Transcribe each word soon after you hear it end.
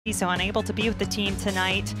So unable to be with the team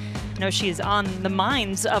tonight. I know she is on the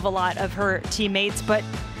minds of a lot of her teammates, but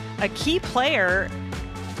a key player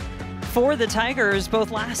for the Tigers both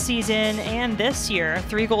last season and this year.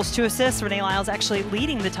 3 goals, 2 assists. Renee Lyles actually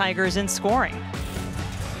leading the Tigers in scoring.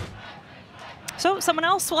 So someone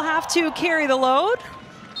else will have to carry the load.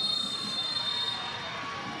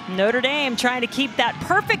 Notre Dame trying to keep that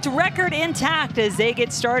perfect record intact as they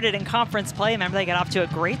get started in conference play. Remember, they got off to a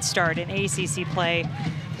great start in ACC play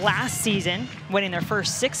last season, winning their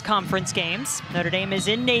first 6 conference games. Notre Dame is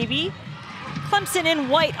in navy, Clemson in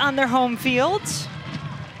white on their home field.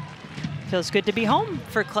 Feels good to be home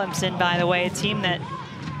for Clemson, by the way, a team that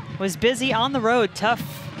was busy on the road. Tough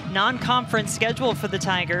non-conference schedule for the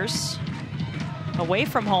Tigers, away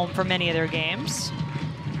from home for many of their games.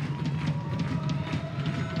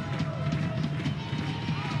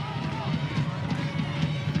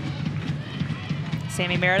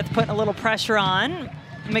 Sammy Meredith putting a little pressure on.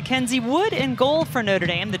 Mackenzie Wood in goal for Notre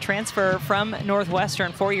Dame, the transfer from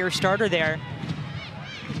Northwestern, 4-year starter there.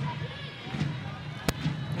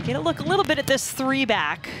 Get a look a little bit at this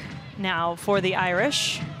 3-back now for the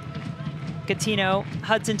Irish. Gattino,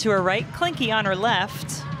 Hudson to her right, Klinke on her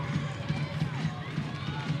left.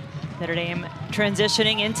 Notre Dame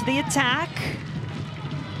transitioning into the attack.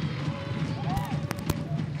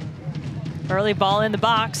 Early ball in the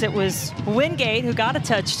box. It was Wingate who got a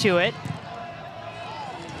touch to it.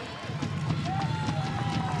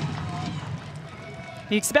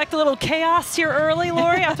 You expect a little chaos here early,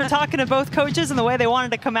 Lori, after talking to both coaches and the way they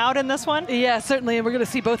wanted to come out in this one? Yeah, certainly, and we're going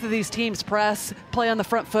to see both of these teams press, play on the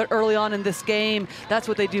front foot early on in this game. That's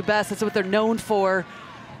what they do best. That's what they're known for.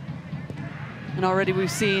 And already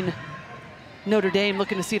we've seen Notre Dame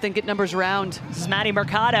looking to see if they can get numbers around. This is Maddie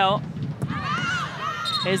Mercado.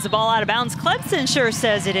 Is the ball out of bounds? Clemson sure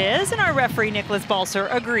says it is, and our referee, Nicholas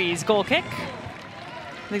Balser, agrees. Goal kick.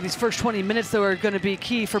 I think these first 20 minutes, though, are going to be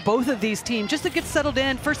key for both of these teams just to get settled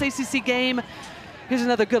in. First ACC game. Here's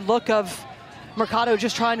another good look of Mercado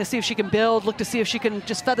just trying to see if she can build, look to see if she can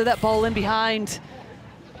just feather that ball in behind.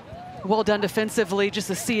 Well done defensively just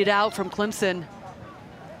to see it out from Clemson.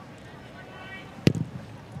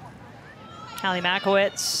 Allie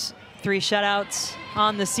Makowitz, 3 shutouts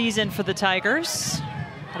on the season for the Tigers.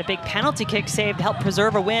 Had a big penalty kick save to help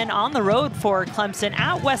preserve a win on the road for Clemson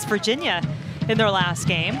at West Virginia in their last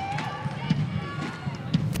game.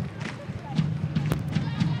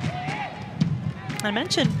 I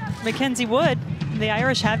mentioned Mackenzie Wood. The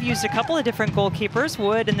Irish have used a couple of different goalkeepers,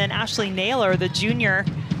 Wood and then Ashley Naylor, the junior,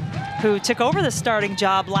 who took over the starting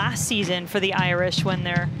job last season for the Irish when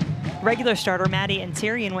their regular starter, Maddie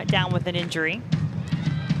Antirian, went down with an injury.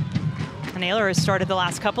 Naylor has started the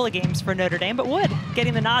last couple of games for Notre Dame, but Wood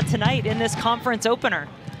getting the nod tonight in this conference opener.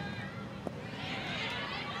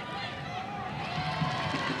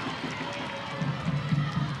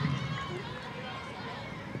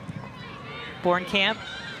 Bornkamp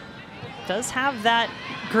does have that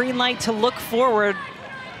green light to look forward,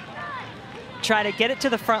 try to get it to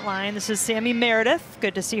the front line. This is Sammy Meredith.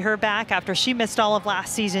 Good to see her back after she missed all of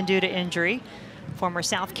last season due to injury. Former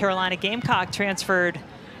South Carolina Gamecock transferred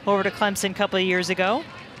over to Clemson a couple of years ago.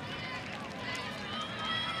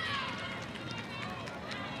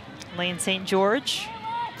 Lane St. George,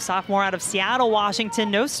 sophomore out of Seattle, Washington.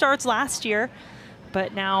 No starts last year,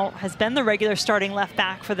 but now has been the regular starting left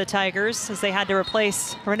back for the Tigers as they had to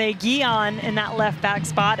replace Renee Guion in that left back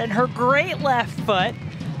spot. And her great left foot,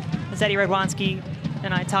 as Eddie Radwanski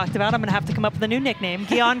and I talked about, I'm gonna have to come up with a new nickname.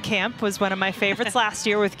 Guion Camp was one of my favorites last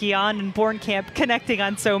year with Guion and Bornkamp connecting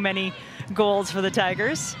on so many goals for the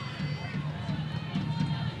Tigers.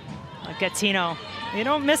 Gattino, you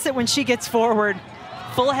don't miss it when she gets forward.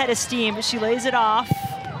 Full head of steam, but she lays it off.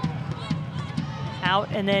 Out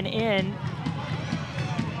and then in.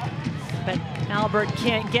 But Albert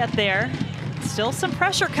can't get there. Still some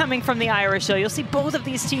pressure coming from the Irish, though. You'll see both of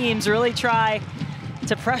these teams really try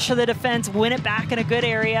to pressure the defense, win it back in a good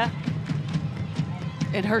area.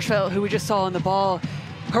 And Hirschfeld, who we just saw on the ball,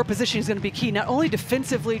 her position is going to be key, not only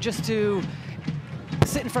defensively just to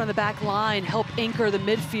sit in front of the back line, help anchor the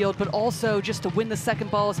midfield, but also just to win the second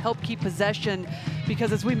balls, help keep possession.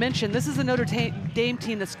 Because as we mentioned, this is a Notre Dame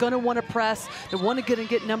team that's going to want to press, they want to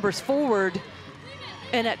get numbers forward.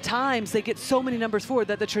 And at times, they get so many numbers forward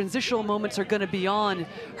that the transitional moments are going to be on.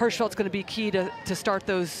 Hirschfeld's going to be key to start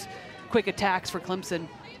those quick attacks for Clemson.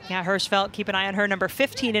 Yeah, Hirschfeld, keep an eye on her, number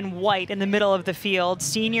 15 in white in the middle of the field.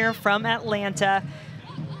 Senior from Atlanta.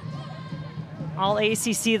 All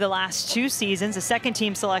ACC the last 2 seasons, a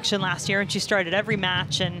second-team selection last year, and she started every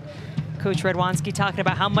match. And Coach Radwanski talking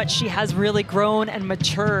about how much she has really grown and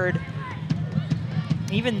matured,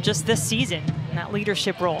 even just this season. in that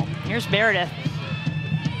leadership role. Here's Meredith.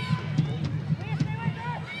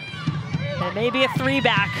 It may be a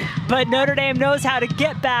 3-back, but Notre Dame knows how to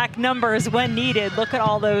get back numbers when needed. Look at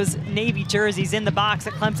all those Navy jerseys in the box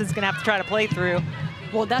that Clemson's going to have to try to play through.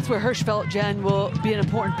 Well, that's where Hirschfeld, Jen, will be an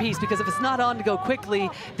important piece, because if it's not on to go quickly,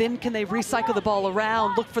 then can they recycle the ball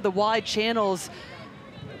around, look for the wide channels?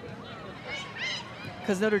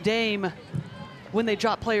 Because Notre Dame, when they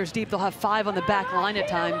drop players deep, they'll have 5 on the back line at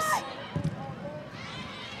times.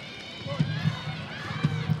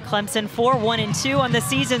 Clemson 4-1-2 on the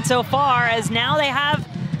season so far, as now they have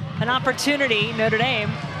an opportunity. Notre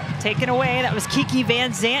Dame taken away. That was Kiki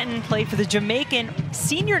Van Zanten, played for the Jamaican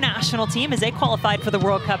senior national team as they qualified for the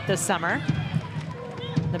World Cup this summer.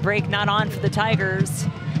 The break not on for the Tigers,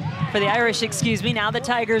 for the Irish, excuse me. Now the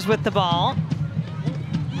Tigers with the ball.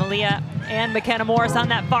 Malia and McKenna Morris on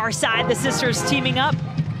that far side. The sisters teaming up.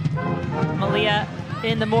 Malia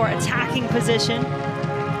in the more attacking position.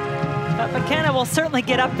 But McKenna will certainly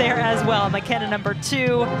get up there as well. McKenna number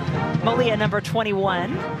 2, Malia number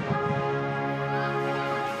 21.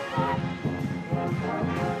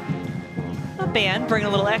 A band bringing a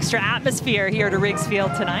little extra atmosphere here to Riggs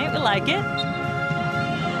Field tonight. We like it.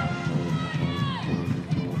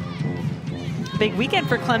 Big weekend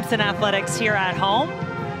for Clemson athletics here at home.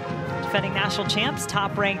 Defending national champs,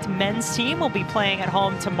 top-ranked men's team will be playing at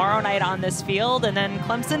home tomorrow night on this field. And then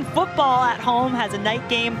Clemson football at home has a night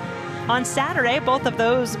game on Saturday. Both of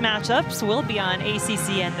those matchups will be on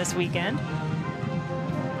ACCN this weekend.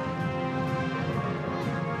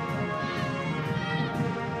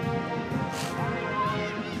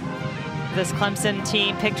 This Clemson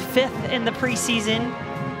team picked 5th in the preseason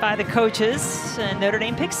by the coaches, and Notre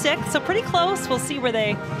Dame picked 6th, so pretty close. We'll see where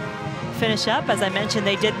they finish up. As I mentioned,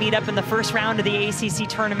 they did meet up in the first round of the ACC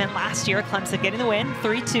tournament last year. Clemson getting the win,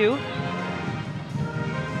 3-2.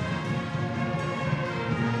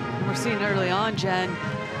 We're seeing early on, Jen,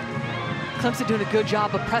 Clemson doing a good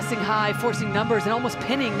job of pressing high, forcing numbers, and almost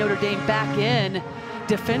pinning Notre Dame back in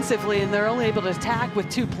defensively, and they're only able to attack with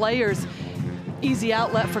 2 players. Easy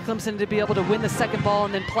outlet for Clemson to be able to win the second ball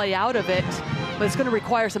and then play out of it. But it's going to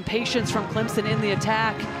require some patience from Clemson in the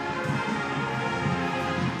attack.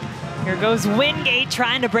 Here goes Wingate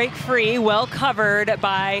trying to break free, well covered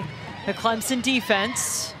by the Clemson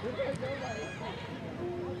defense.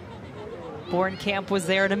 Bornkamp was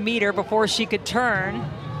there to meet her before she could turn.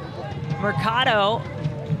 Mercado,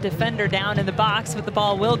 defender down in the box, but the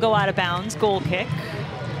ball will go out of bounds. Goal kick.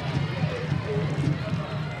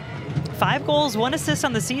 5 goals, 1 assist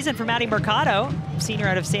on the season for Maddie Mercado, senior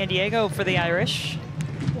out of San Diego for the Irish.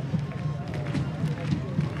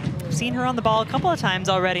 I've seen her on the ball a couple of times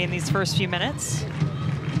already in these first few minutes.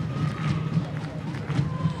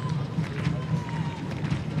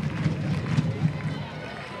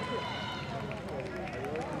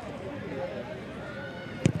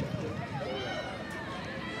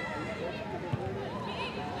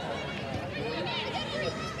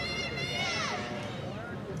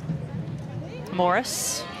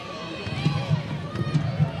 Morris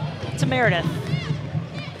to Meredith.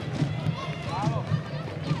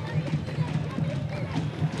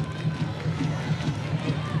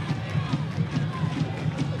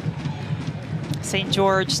 St.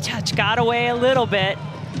 George touch got away a little bit.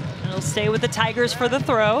 It'll stay with the Tigers for the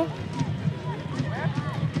throw.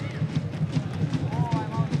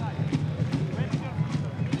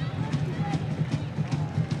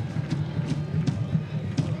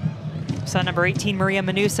 So number 18, Maria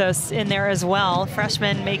Manusos in there as well.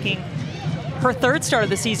 Freshman making her 3rd start of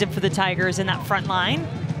the season for the Tigers in that front line.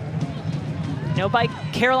 No by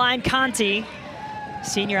Caroline Conti,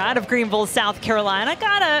 senior out of Greenville, South Carolina.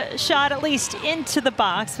 Got a shot at least into the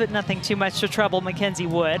box, but nothing too much to trouble Mackenzie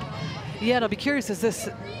Wood. Yeah, and I'll be curious as this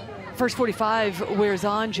first 45 wears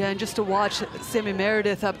on, Jen, just to watch Sammy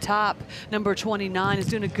Meredith up top, number 29, is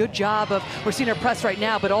doing a good job of, we're seeing her press right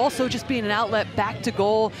now, but also just being an outlet back to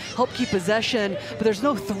goal, help keep possession, but there's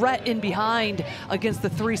no threat in behind against the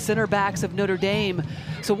 3 center backs of Notre Dame.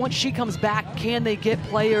 So once she comes back, can they get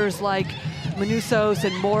players like Manusos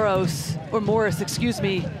and Morris, excuse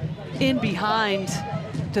me, in behind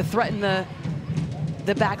to threaten the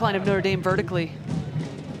back line of Notre Dame vertically?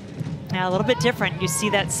 Yeah, a little bit different. You see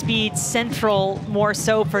that speed central more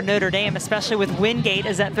so for Notre Dame, especially with Wingate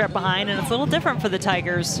as that threat behind, and it's a little different for the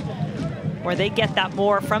Tigers, where they get that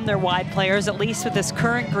more from their wide players, at least with this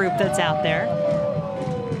current group that's out there.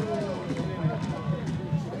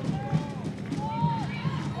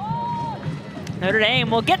 Notre Dame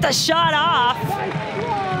will get the shot off.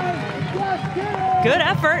 Good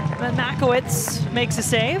effort, but Makowitz makes a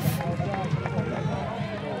save.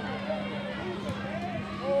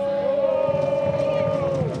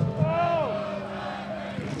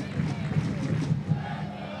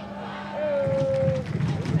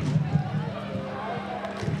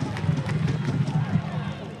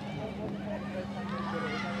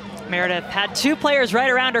 Meredith had two players right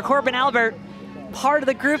around her. Corbin Albert, part of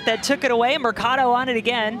the group that took it away. Mercado on it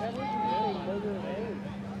again.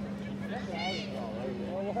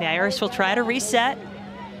 The Irish will try to reset.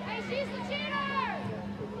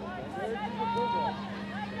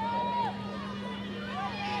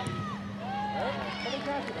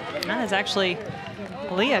 That is actually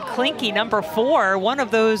Leah Klinke, number 4, one of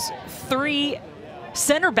those 3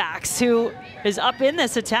 center backs who is up in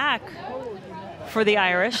this attack for the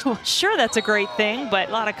Irish. Sure, that's a great thing, but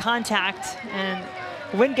a lot of contact, and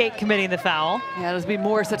Wingate committing the foul. Yeah, it'll be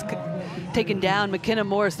Morris that's taken down. McKenna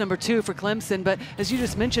Morris, number 2 for Clemson. But as you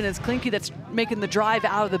just mentioned, it's Klinke that's making the drive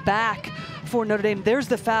out of the back for Notre Dame. There's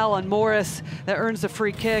the foul on Morris that earns the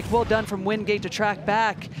free kick. Well done from Wingate to track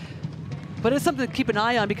back. But it's something to keep an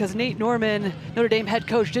eye on, because Nate Norman, Notre Dame head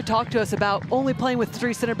coach, did talk to us about only playing with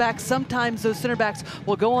 3 center backs. Sometimes those center backs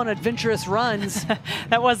will go on adventurous runs.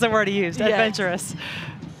 That was the word he used, adventurous.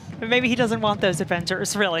 Maybe he doesn't want those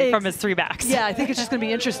adventures, really, from his 3 backs. Yeah, I think it's just going to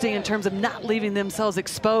be interesting in terms of not leaving themselves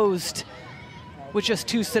exposed with just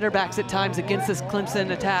 2 center backs at times against this Clemson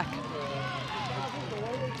attack.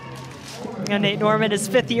 And Nate Norman is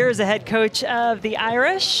 5th year as a head coach of the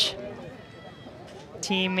Irish.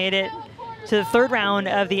 Team made it to the 3rd round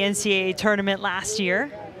of the NCAA tournament last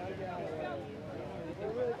year.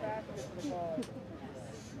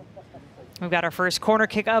 We've got our first corner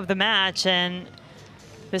kick of the match, and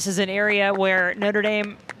this is an area where Notre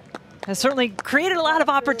Dame has certainly created a lot of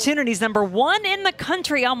opportunities. Number 1 in the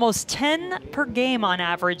country, almost 10 per game on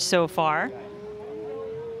average so far.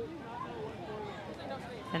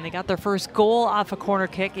 And they got their first goal off a corner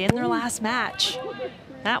kick in their last match.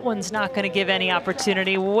 That one's not going to give any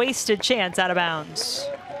opportunity. Wasted chance out of bounds.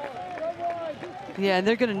 Yeah, and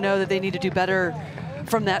they're going to know that they need to do better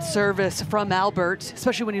from that service from Albert,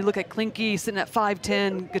 especially when you look at Klinke sitting at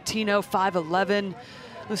 5'10", Gattino 5'11".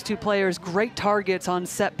 Those 2 players, great targets on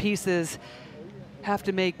set pieces, have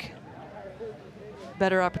to make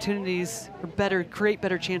better opportunities, or create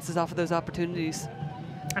better chances off of those opportunities.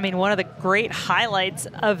 I mean, one of the great highlights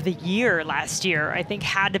of the year last year, I think,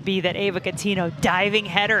 had to be that Ava Gattino diving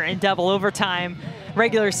header in double overtime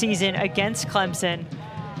regular season against Clemson.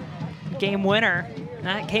 Game winner.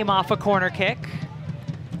 That came off a corner kick.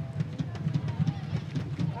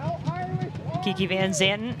 Kiki Van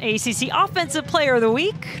Zanten, ACC Offensive Player of the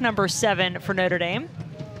Week, number 7 for Notre Dame.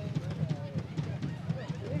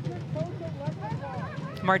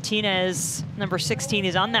 Martinez, number 16,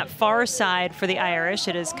 is on that far side for the Irish.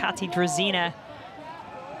 It is Kati Drazina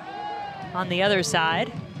on the other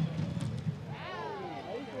side.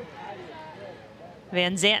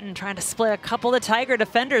 Van Zanten trying to split a couple of Tiger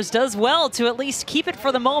defenders, does well to at least keep it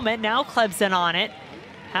for the moment. Now Clemson on it,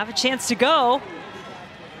 have a chance to go.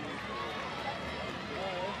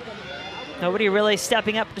 Nobody really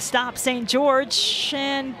stepping up to stop St. George,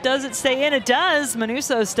 and does it stay in? It does.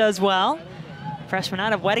 Manusos does well. Freshman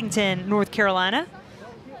out of Weddington, North Carolina.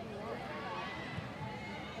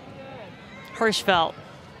 Hirschfeld.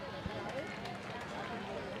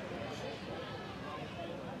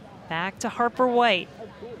 Back to Harper White.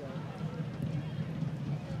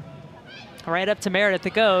 Right up to Meredith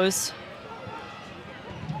it goes.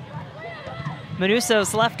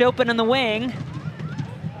 Manusos left open in the wing.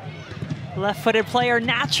 Left-footed player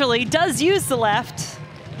naturally does use the left.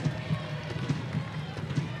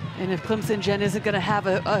 And if Clemson, Jen, isn't going to have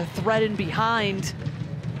a threat in behind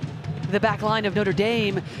the back line of Notre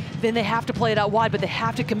Dame, then they have to play it out wide, but they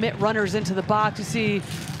have to commit runners into the box. You see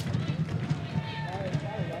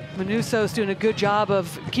Manusos doing a good job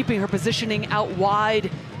of keeping her positioning out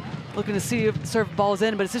wide, looking to see if the serve ball's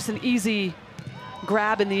in, but it's just an easy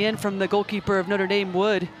grab in the end from the goalkeeper of Notre Dame,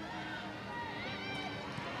 Wood.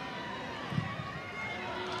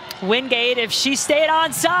 Wingate, if she stayed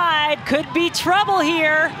onside, could be trouble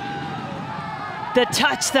here. The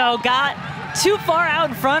touch, though, got too far out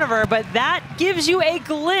in front of her, but that gives you a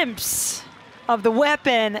glimpse of the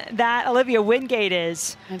weapon that Olivia Wingate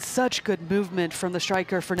is. And such good movement from the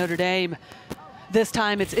striker for Notre Dame. This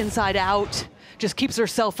time it's inside out, just keeps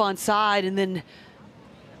herself onside, and then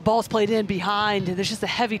ball's played in behind, and there's just a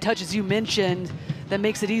heavy touch, as you mentioned, that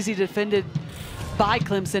makes it easy to defend it by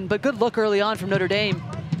Clemson, but good look early on from Notre Dame.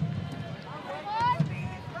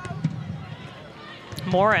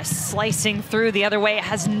 Morris slicing through the other way,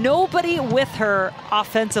 has nobody with her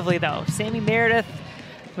offensively though. Sammy Meredith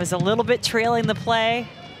was a little bit trailing the play.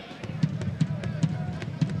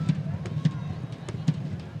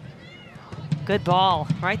 Good ball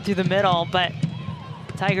right through the middle, but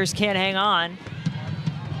Tigers can't hang on.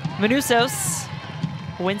 Manusos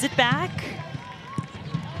wins it back.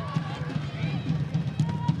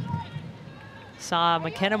 Saw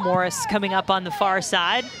McKenna Morris coming up on the far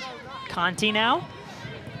side. Conti now.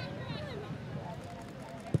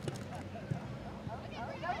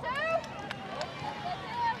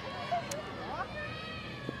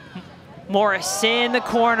 Morris in the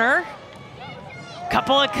corner.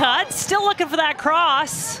 Couple of cuts, still looking for that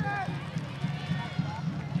cross.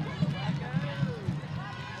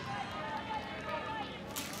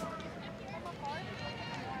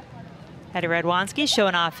 Eddie Radwanski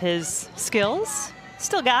showing off his skills.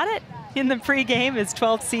 Still got it in the pregame, his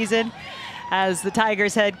 12th season as the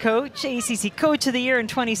Tigers head coach, ACC Coach of the Year in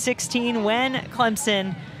 2016 when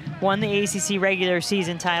Clemson won the ACC regular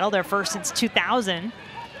season title, their first since 2000.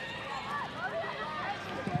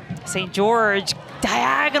 St. George,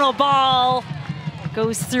 diagonal ball,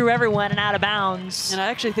 goes through everyone and out of bounds. And I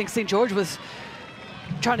actually think St. George was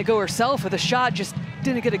trying to go herself with a shot, just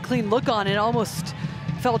didn't get a clean look on it, almost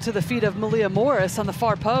fell to the feet of Malia Morris on the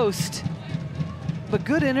far post. But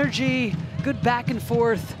good energy, good back and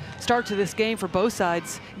forth start to this game for both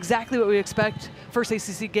sides. Exactly what we expect. First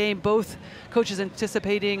ACC game, both coaches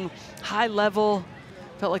anticipating high level.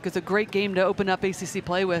 Felt like it was a great game to open up ACC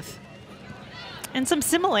play with. And some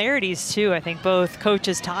similarities too. I think both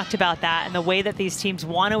coaches talked about that and the way that these teams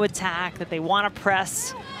want to attack, that they want to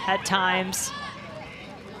press at times.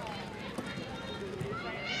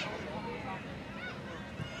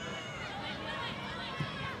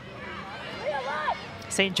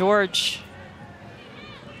 St. George.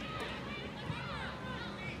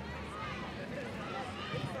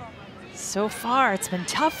 So far, it's been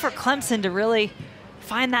tough for Clemson to really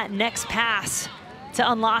find that next pass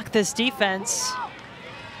to unlock this defense.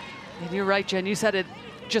 And you're right, Jen, you said it,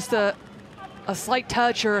 just a slight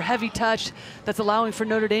touch or a heavy touch that's allowing for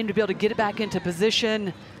Notre Dame to be able to get it back into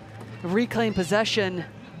position, reclaim possession.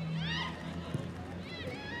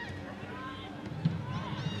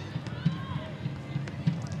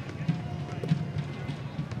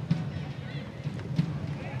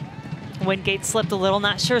 Wingate slipped a little,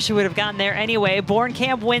 not sure she would have gotten there anyway.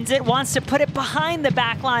 Bornkamp wins it, wants to put it behind the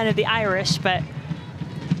back line of the Irish, but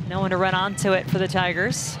no one to run onto it for the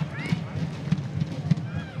Tigers.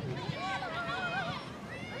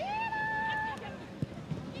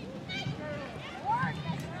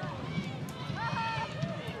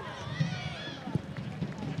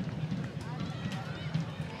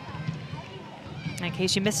 In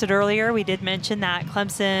case you missed it earlier, we did mention that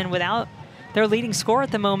Clemson, without their leading scorer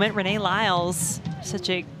at the moment, Renee Lyles, such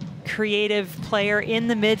a creative player in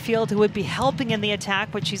the midfield who would be helping in the attack,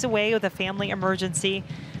 but she's away with a family emergency.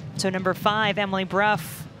 So number 5, Emily Brough,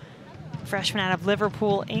 freshman out of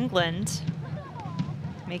Liverpool, England,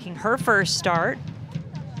 making her first start.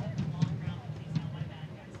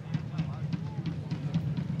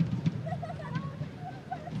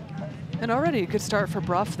 And already a good start for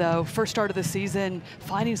Brough, though. First start of the season,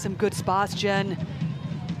 finding some good spots, Jen.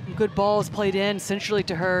 Good balls played in centrally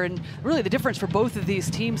to her, and really the difference for both of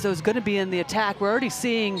these teams, though, is going to be in the attack. We're already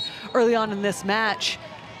seeing early on in this match,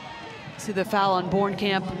 see the foul on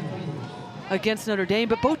Bornkamp against Notre Dame,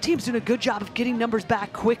 but both teams doing a good job of getting numbers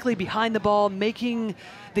back quickly behind the ball, making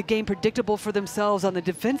the game predictable for themselves on the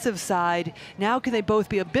defensive side. Now can they both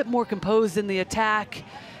be a bit more composed in the attack,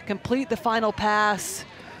 complete the final pass,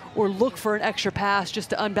 or look for an extra pass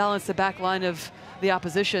just to unbalance the back line of the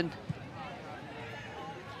opposition?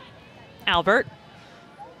 Albert,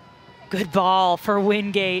 good ball for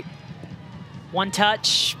Wingate. One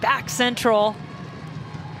touch, back central.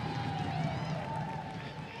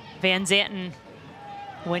 Van Zanten,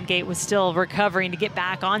 Wingate was still recovering to get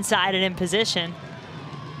back onside and in position.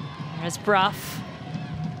 There's Brough.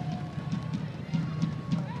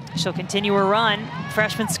 She'll continue her run.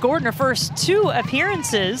 Freshman scored in her first 2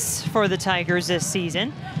 appearances for the Tigers this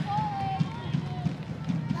season.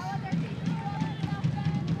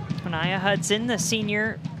 Anaya Hudson, the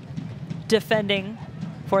senior, defending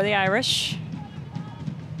for the Irish.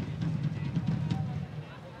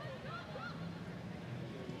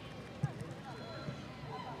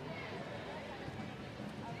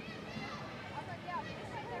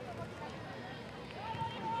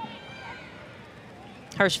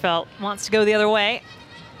 Hirschfeld wants to go the other way.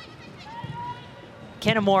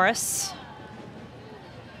 Kenna Morris.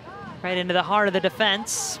 Right into the heart of the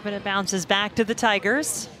defense, but it bounces back to the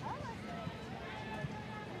Tigers.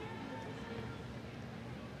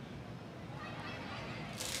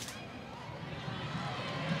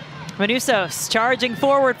 Manusos charging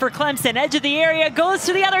forward for Clemson. Edge of the area, goes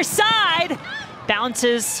to the other side.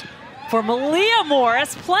 Bounces for Malia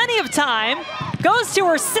Morris, plenty of time. Goes to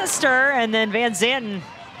her sister, and then Van Zanten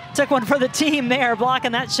took one for the team there,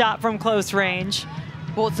 blocking that shot from close range.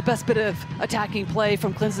 Well, it's the best bit of attacking play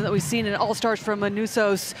from Clemson that we've seen, and it all starts from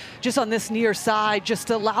Manusos just on this near side, just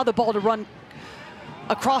to allow the ball to run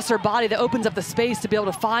across her body. That opens up the space to be able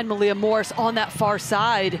to find Malia Morris on that far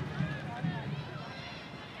side.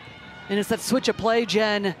 And it's that switch of play,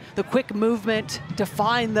 Jen, the quick movement to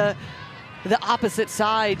find the opposite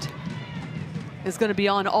side is going to be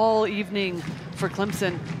on all evening for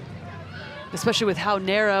Clemson, especially with how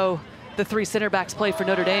narrow the 3 center backs play for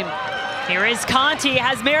Notre Dame. Here is Conti,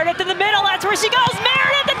 has Meredith in the middle, that's where she goes.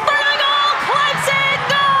 Meredith in front of the goal, Clemson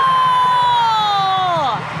goal!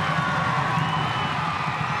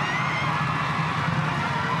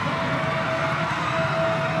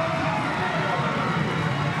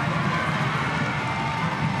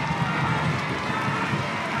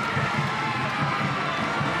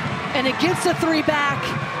 And against the 3 back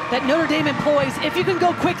that Notre Dame employs, if you can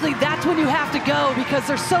go quickly, that's when you have to go, because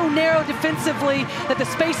they're so narrow defensively that the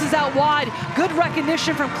space is out wide. Good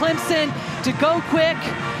recognition from Clemson to go quick,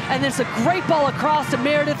 and then it's a great ball across to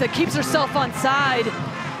Meredith that keeps herself on side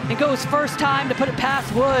and goes first time to put it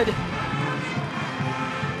past Wood.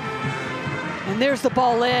 And there's the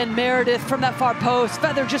ball in. Meredith from that far post,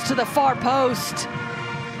 feather just to the far post.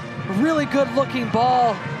 Really good looking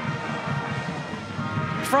ball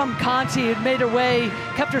from Conti, who made her way,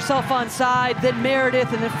 kept herself on side, then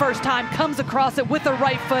Meredith, and then first time comes across it with her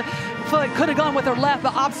right foot. Could have gone with her left,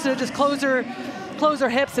 but opts to just close her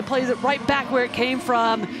hips and plays it right back where it came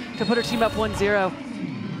from to put her team up 1-0.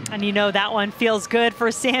 And you know that one feels good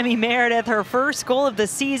for Sammy Meredith. Her first goal of the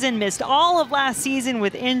season, missed all of last season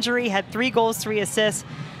with injury, had 3 goals, 3 assists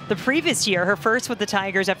the previous year, her first with the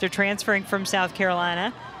Tigers after transferring from South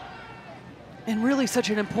Carolina. And really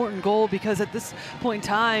such an important goal, because at this point in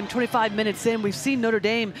time, 25 minutes in, we've seen Notre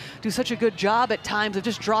Dame do such a good job at times of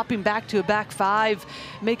just dropping back to a back 5,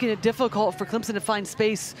 making it difficult for Clemson to find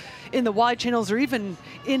space in the wide channels or even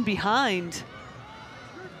in behind.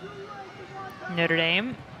 Notre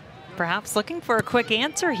Dame perhaps looking for a quick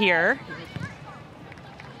answer here.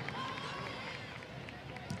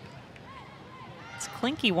 It's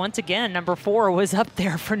Klinke once again. Number 4 was up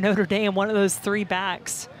there for Notre Dame, one of those 3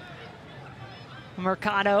 backs.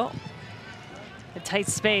 Mercado, a tight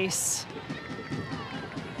space.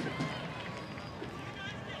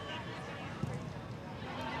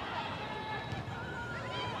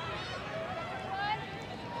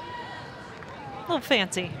 A little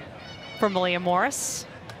fancy for Malia Morris.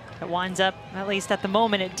 It winds up, at least at the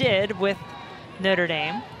moment it did, with Notre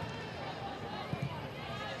Dame.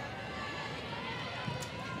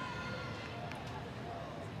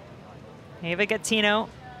 Ava Gattino.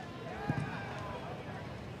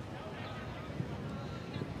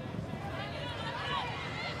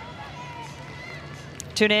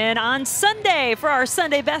 Tune in on Sunday for our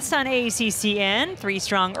Sunday Best on ACCN. 3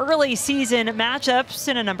 strong early season matchups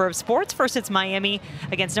in a number of sports. First, it's Miami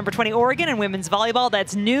against number 20 Oregon in women's volleyball.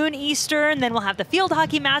 That's noon Eastern. Then we'll have the field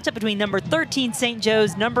hockey matchup between number 13 St.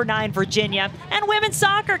 Joe's, number 9 Virginia, and women's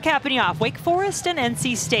soccer capping you off, Wake Forest and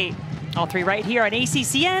NC State. All 3 right here on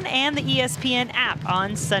ACCN and the ESPN app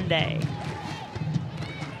on Sunday.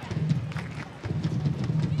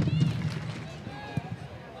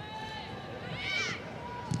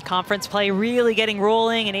 Conference play really getting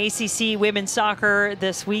rolling in ACC women's soccer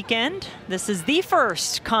this weekend. This is the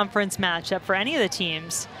first conference matchup for any of the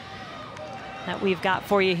teams that we've got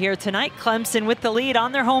for you here tonight. Clemson with the lead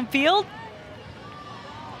on their home field.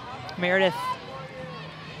 Meredith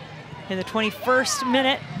in the 21st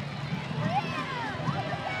minute.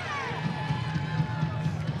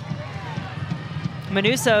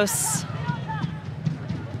 Manusos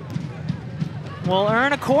will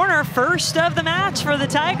earn a corner, first of the match for the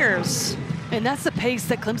Tigers. And that's the pace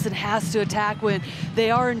that Clemson has to attack when they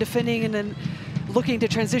are in defending and then looking to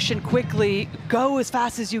transition quickly. Go as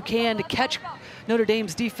fast as you can to catch Notre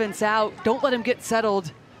Dame's defense out. Don't let them get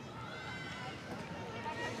settled.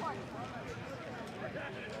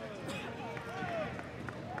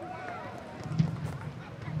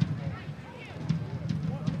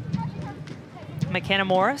 McKenna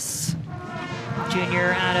Morris,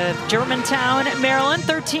 junior out of Germantown, Maryland,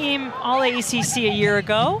 3rd-team All-ACC a year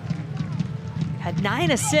ago. Had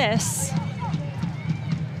 9 assists.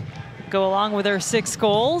 Go along with her 6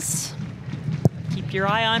 goals. Keep your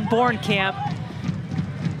eye on Bornkamp.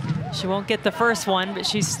 She won't get the first one, but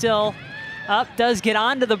she's still up, does get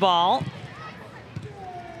onto the ball.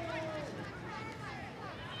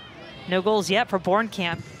 No goals yet for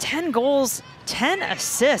Bornkamp. 10 goals, 10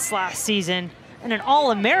 assists last season. And an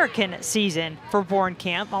All-American season for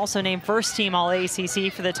Bornkamp, also named 1st-team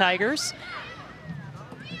All-ACC for the Tigers.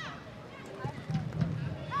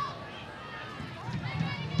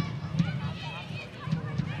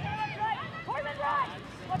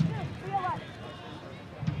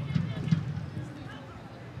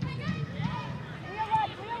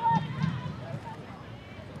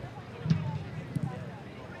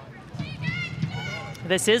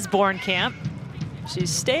 This is Bornkamp. She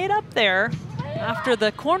stayed up there after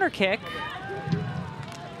the corner kick,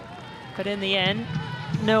 but in the end,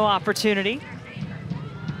 no opportunity.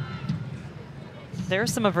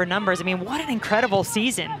 There's some of her numbers. I mean, what an incredible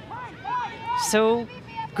season. So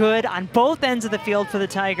good on both ends of the field for the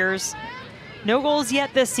Tigers. No goals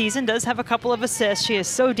yet this season, does have a couple of assists. She is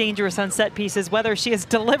so dangerous on set pieces, whether she is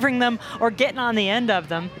delivering them or getting on the end of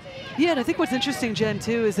them. Yeah, and I think what's interesting, Jen,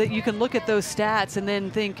 too, is that you can look at those stats and then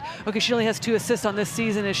think, okay, she only has 2 assists on this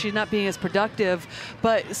season and she's not being as productive,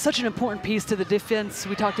 but such an important piece to the defense.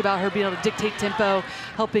 We talked about her being able to dictate tempo,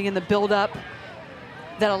 helping in the build-up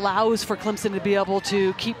that allows for Clemson to be able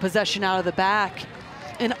to keep possession out of the back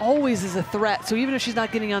and always is a threat. So even if she's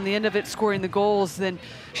not getting on the end of it, scoring the goals, then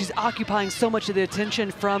she's occupying so much of the attention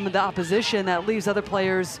from the opposition that leaves other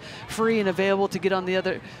players free and available to get on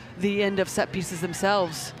the end of set pieces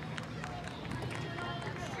themselves.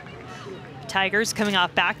 Tigers coming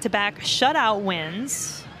off back-to-back shutout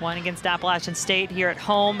wins. One against Appalachian State here at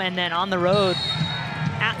home and then on the road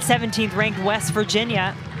at 17th ranked West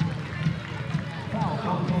Virginia.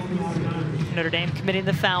 Notre Dame committing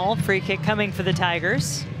the foul. Free kick coming for the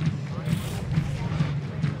Tigers.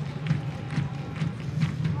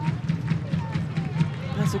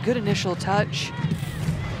 That's a good initial touch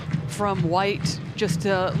from White just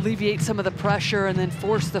to alleviate some of the pressure and then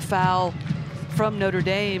force the foul from Notre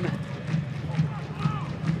Dame.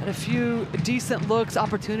 Had a few decent looks,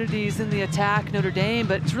 opportunities in the attack, Notre Dame,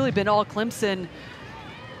 but it's really been all Clemson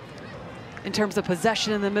in terms of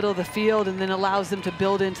possession in the middle of the field and then allows them to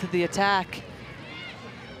build into the attack.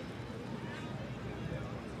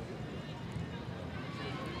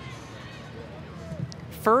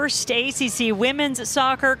 First ACC women's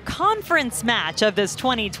soccer conference match of this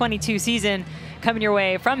 2022 season coming your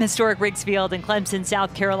way from historic Riggs Field in Clemson,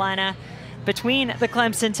 South Carolina, between the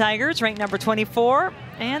Clemson Tigers, ranked number 24,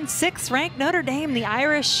 and 6th ranked Notre Dame. The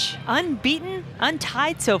Irish unbeaten,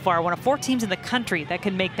 untied so far, one of 4 teams in the country that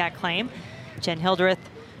can make that claim. Jen Hildreth,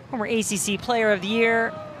 former ACC Player of the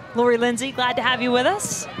Year. Lori Lindsay, glad to have you with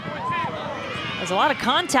us. There's a lot of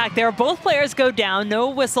contact there. Both players go down, no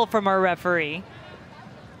whistle from our referee.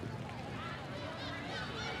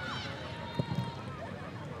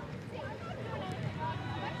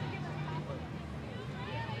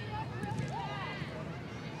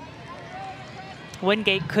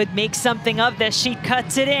 Wingate could make something of this. She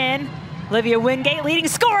cuts it in. Olivia Wingate, leading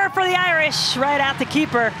scorer for the Irish, right at the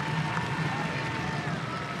keeper.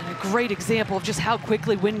 And a great example of just how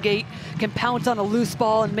quickly Wingate can pounce on a loose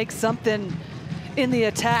ball and make something in the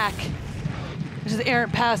attack. This is an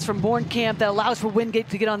errant pass from Bornkamp that allows for Wingate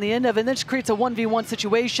to get on the end of it, and then just creates a 1v1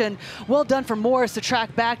 situation. Well done for Morris to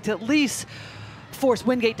track back to at least force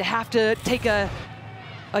Wingate to have to take a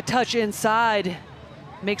touch inside.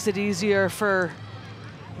 Makes it easier for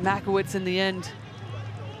Makowitz in the end.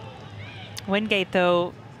 Wingate,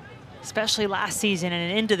 though, especially last season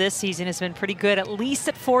and into this season, has been pretty good, at least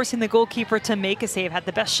at forcing the goalkeeper to make a save. Had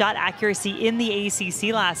the best shot accuracy in the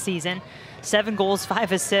ACC last season. 7 goals,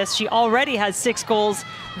 5 assists. She already has 6 goals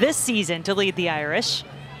this season to lead the Irish.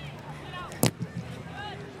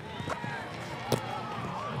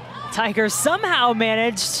 Tigers somehow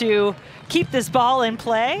managed to keep this ball in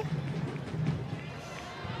play.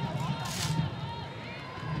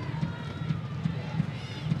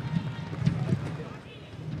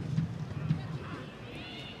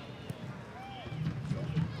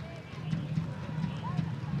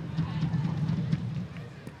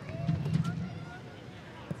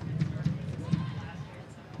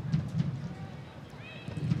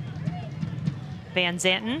 Van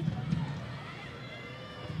Zanten.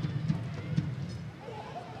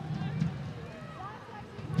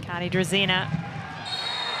 Connie Drazina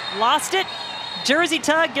lost it. Jersey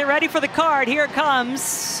tug, get ready for the card. Here it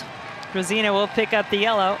comes. Drazina will pick up the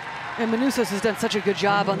yellow. And Manousos has done such a good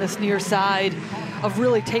job on this near side of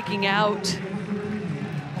really taking out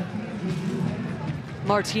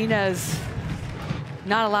Martinez,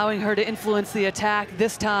 not allowing her to influence the attack.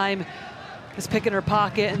 This time is picking her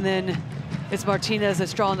pocket, and then it's Martinez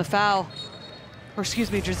that's drawing the foul. Or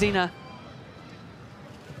excuse me, Drazina.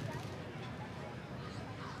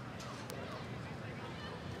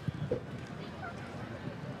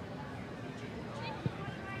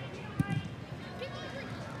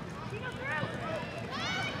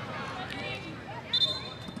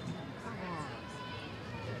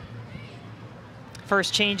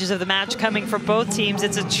 First changes of the match coming for both teams.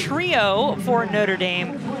 It's a trio for Notre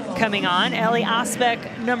Dame coming on. Ellie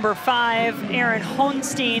Osbeck, number 5. Erin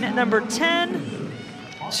Honstein, number 10.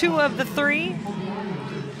 2 of the 3.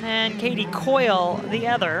 And Katie Coyle, the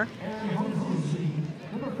other.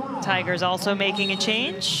 Tigers also making a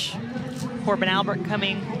change. Corbin Albert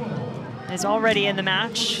is already in the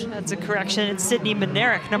match. That's a correction. It's Sydney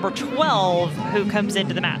Manerick, number 12, who comes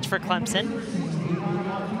into the match for Clemson.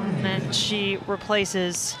 And she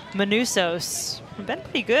replaces Manusos, who's been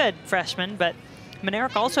pretty good freshman, but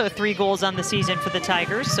Manerick also 3 goals on the season for the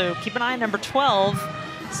Tigers. So keep an eye on number 12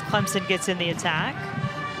 as Clemson gets in the attack.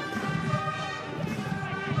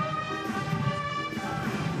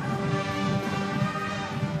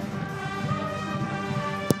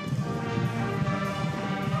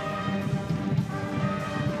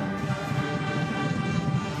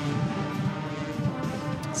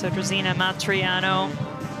 So Drazina, Matriano,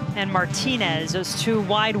 and Martinez, those 2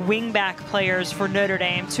 wide wingback players for Notre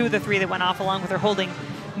Dame. 2 of the 3 that went off along with their holding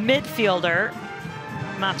midfielder,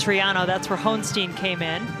 Matriano. That's where Hohenstein came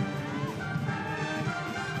in.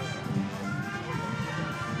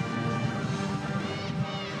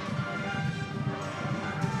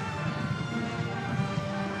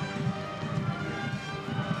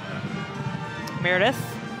 Meredith,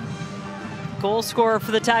 goal scorer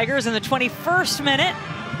for the Tigers in the 21st minute.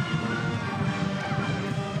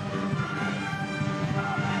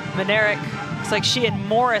 Manerick, looks like she and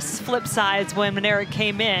Morris flip sides when Manerick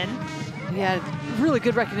came in. Yeah, really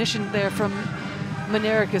good recognition there from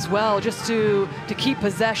Manerick as well, just to keep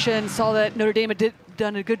possession. Saw that Notre Dame had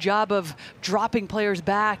done a good job of dropping players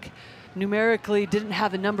back. Numerically didn't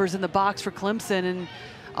have the numbers in the box for Clemson and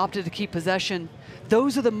opted to keep possession.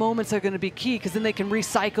 Those are the moments that are going to be key, because then they can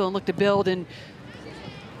recycle and look to build and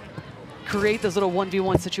create those little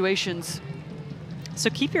 1v1 situations. So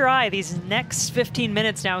keep your eye these next 15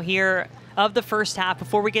 minutes now here of the first half.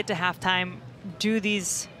 Before we get to halftime, do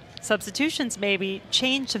these substitutions maybe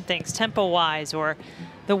change some things tempo-wise, or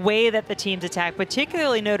the way that the teams attack,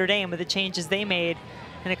 particularly Notre Dame with the changes they made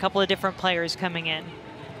and a couple of different players coming in.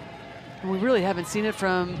 We really haven't seen it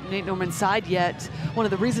from Nate Norman's side yet. One of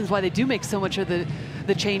the reasons why they do make so much of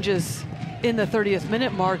the changes in the 30th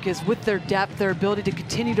minute mark is with their depth, their ability to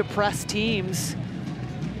continue to press teams.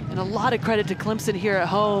 And a lot of credit to Clemson here at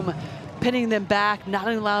home, pinning them back, not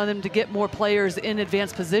allowing them to get more players in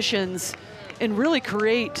advanced positions, and really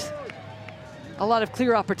create a lot of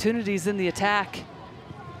clear opportunities in the attack.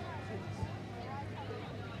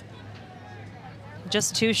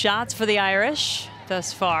 Just 2 shots for the Irish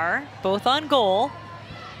thus far, both on goal.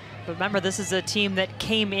 But remember, this is a team that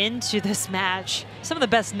came into this match some of the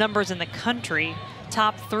best numbers in the country,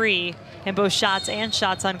 top 3 in both shots and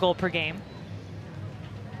shots on goal per game.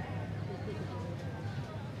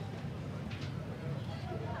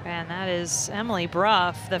 And that is Emily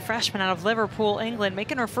Bruff, the freshman out of Liverpool, England,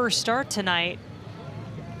 making her first start tonight.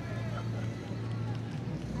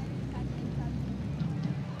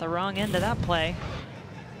 The wrong end of that play.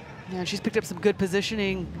 Yeah, she's picked up some good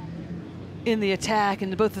positioning in the attack,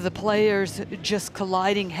 and both of the players just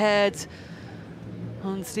colliding heads.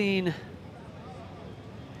 Hohenstein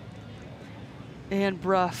and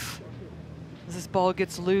Bruff, as this ball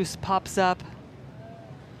gets loose, pops up.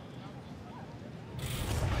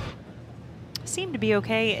 Seemed to be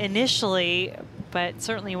okay initially, but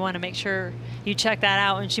certainly want to make sure you check that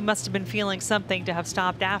out. And she must have been feeling something to have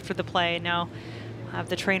stopped after the play. Now have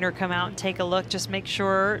the trainer come out and take a look, just make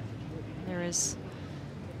sure there is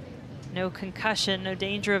no concussion, no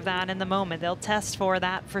danger of that in the moment. They'll test for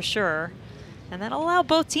that for sure. And then allow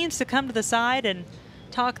both teams to come to the side and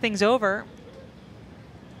talk things over.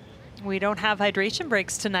 We don't have hydration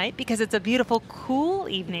breaks tonight because it's a beautiful, cool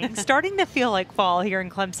evening. Starting to feel like fall here in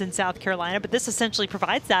Clemson, South Carolina, but this essentially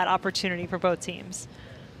provides that opportunity for both teams.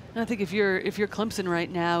 And I think if you're Clemson right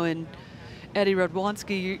now and Eddie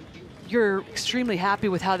Radwanski, you're extremely happy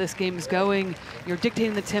with how this game is going. You're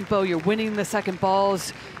dictating the tempo, you're winning the second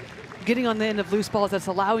balls, getting on the end of loose balls that's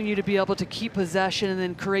allowing you to be able to keep possession and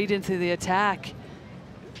then create into the attack.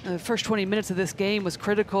 The first 20 minutes of this game was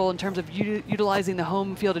critical in terms of utilizing the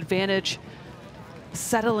home field advantage,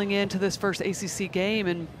 settling into this first ACC game,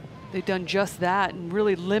 and they've done just that and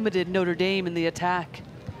really limited Notre Dame in the attack.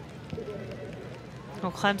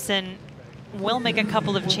 Well, Clemson will make a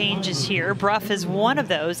couple of changes here. Bruff is one of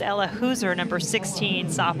those. Ella Hooser, number 16,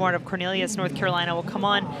 sophomore out of Cornelius, North Carolina, will come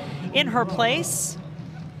on in her place.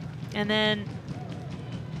 And then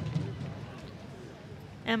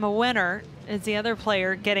Emma Wenner is the other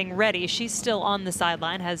player getting ready. She's still on the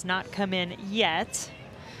sideline, has not come in yet.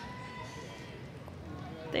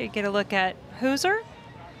 There you get a look at Hooser.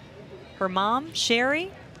 Her mom,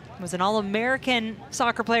 Sherry, was an All-American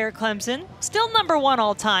soccer player at Clemson. Still #1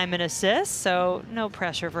 all-time in assists, so no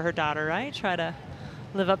pressure for her daughter, right? Try to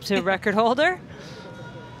live up to a record holder.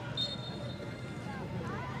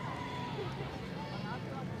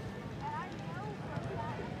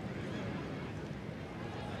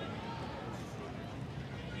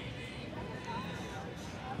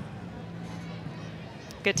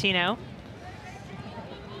 Gatino.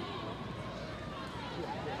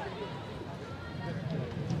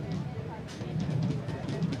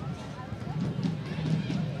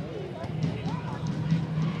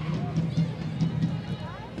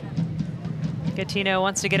 Gatino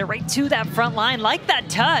wants to get it right to that front line. Like that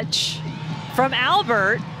touch from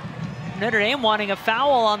Albert. Notre Dame wanting a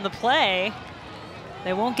foul on the play.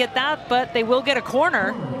 They won't get that, but they will get a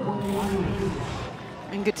corner.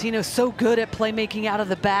 And Gatino's so good at playmaking out of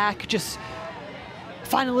the back, just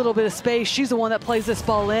find a little bit of space. She's the one that plays this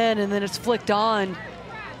ball in, and then it's flicked on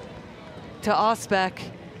to Osbeck,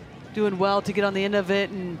 doing well to get on the end of it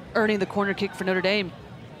and earning the corner kick for Notre Dame.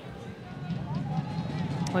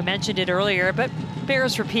 We mentioned it earlier, but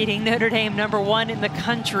bears repeating. Notre Dame #1 in the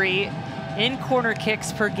country in corner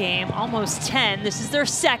kicks per game, almost 10. This is their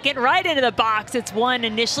second, right into the box. It's won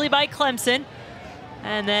initially by Clemson,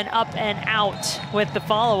 and then up and out with the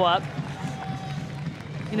follow-up.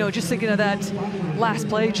 You know, just thinking of that last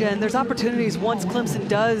play, Jen, there's opportunities once Clemson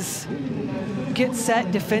does get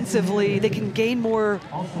set defensively. They can gain more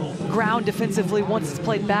ground defensively once it's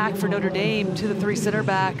played back for Notre Dame to the 3 center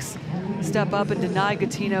backs. Step up and deny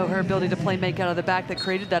Gatino her ability to play make out of the back that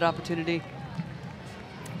created that opportunity.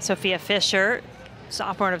 Sophia Fisher,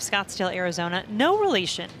 sophomore out of Scottsdale, Arizona. No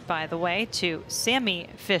relation, by the way, to Sammy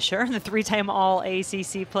Fisher, the 3-time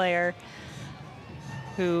All-ACC player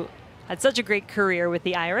who had such a great career with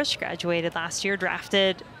the Irish, graduated last year,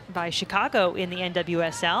 drafted by Chicago in the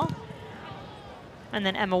NWSL. And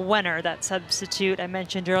then Emma Wenner, that substitute I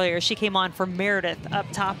mentioned earlier, she came on for Meredith up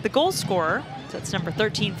top, the goal scorer. So it's number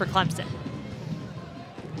 13 for Clemson.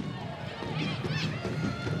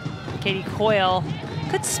 Katie Coyle,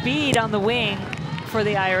 good speed on the wing for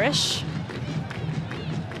the Irish.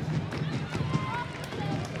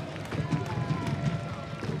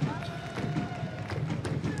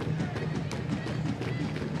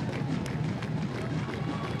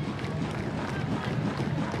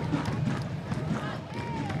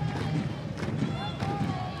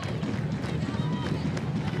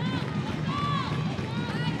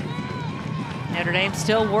 Notre Dame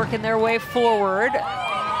still working their way forward.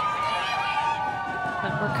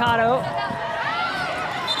 Mercado.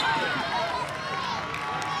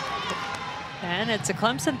 And it's a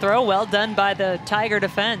Clemson throw, well done by the Tiger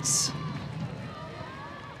defense.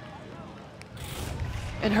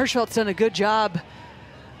 And Hirschfeld's done a good job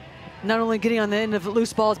not only getting on the end of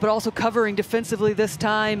loose balls, but also covering defensively this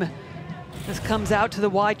time. This comes out to the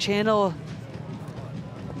wide channel.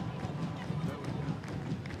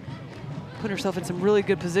 Put herself in some really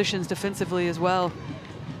good positions defensively as well.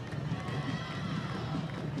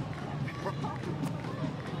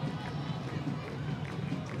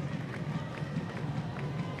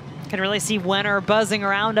 Can really see Wenner buzzing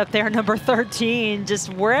around up there, number 13.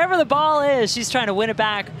 Just wherever the ball is, she's trying to win it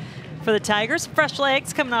back for the Tigers. Fresh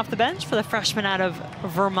legs coming off the bench for the freshman out of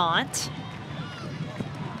Vermont.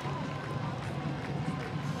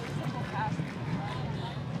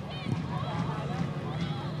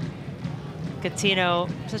 Gatino,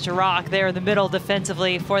 such a rock there in the middle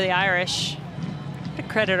defensively for the Irish. To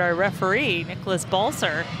credit our referee, Nicholas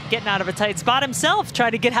Balser, getting out of a tight spot himself,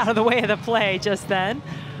 tried to get out of the way of the play just then.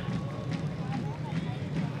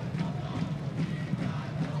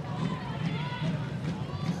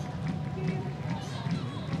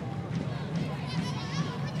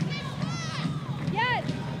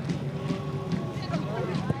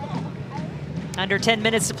 Under 10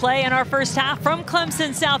 minutes to play in our first half from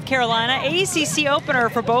Clemson, South Carolina. ACC opener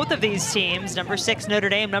for both of these teams. Number 6 Notre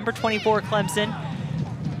Dame, number 24 Clemson.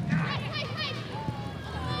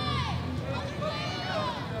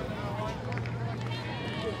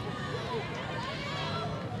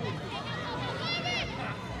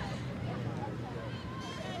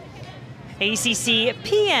 ACC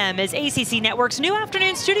PM is ACC Network's new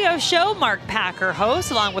afternoon studio show. Mark Packer hosts,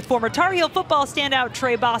 along with former Tar Heel football standout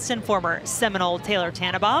Trey Boston, former Seminole Taylor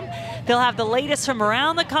Tannenbaum. They'll have the latest from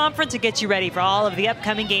around the conference to get you ready for all of the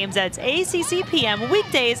upcoming games. That's ACC PM,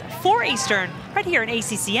 weekdays 4 Eastern, right here in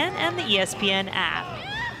ACCN and the ESPN app.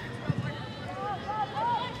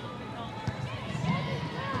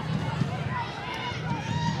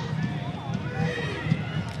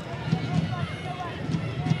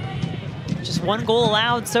 Just one goal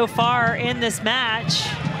allowed so far in this match.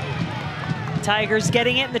 Tigers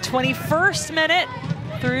getting it in the 21st minute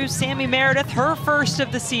through Sammy Meredith, her first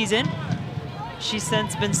of the season. She's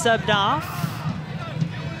since been subbed off.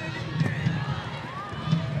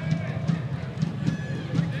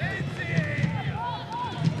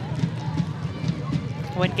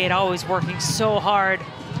 Wingate always working so hard.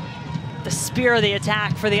 The spear of the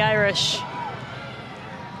attack for the Irish.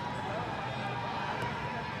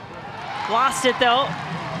 Lost it though.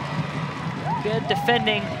 Good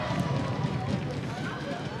defending.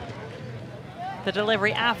 The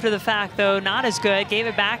delivery after the fact though, not as good. Gave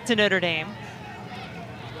it back to Notre Dame.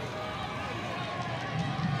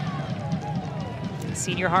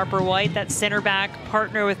 Senior Harper White, that center back,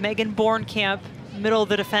 partner with Megan Bornkamp, middle of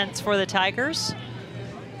the defense for the Tigers.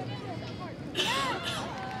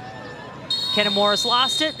 Kenna Morris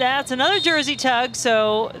lost it. That's another jersey tug,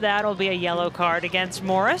 so that'll be a yellow card against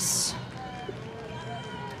Morris.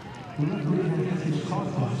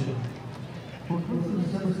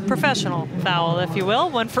 Professional foul, if you will,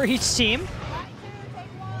 one for each team.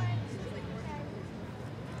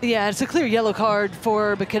 Yeah, it's a clear yellow card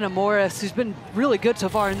for McKenna Morris, who's been really good so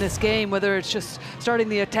far in this game, whether it's just starting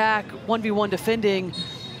the attack, 1v1 defending,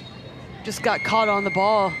 just got caught on the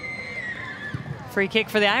ball. Free kick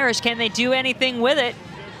for the Irish. Can they do anything with it?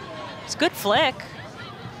 It's a good flick.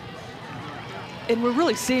 And we're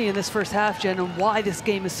really seeing in this first half, Jen, and why this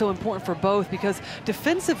game is so important for both, because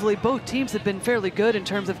defensively, both teams have been fairly good in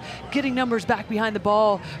terms of getting numbers back behind the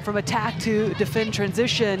ball from attack to defend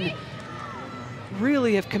transition.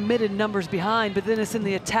 Really have committed numbers behind, but then it's in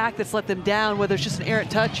the attack that's let them down, whether it's just an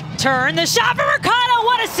errant touch. Turn, the shot for Mercado,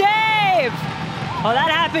 what a save! Oh,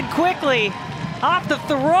 that happened quickly. Off the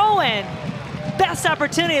throw-in. Best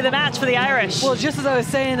opportunity of the match for the Irish. Well, just as I was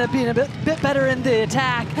saying, being a bit better in the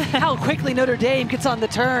attack, how quickly Notre Dame gets on the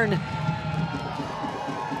turn.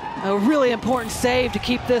 A really important save to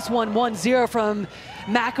keep this one 1-0 from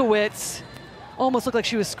Makowitz. Almost looked like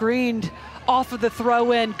she was screened off of the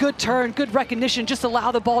throw-in. Good turn, good recognition, just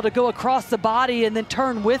allow the ball to go across the body and then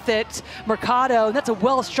turn with it. Mercado, and that's a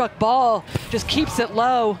well-struck ball, just keeps it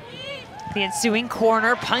low. The ensuing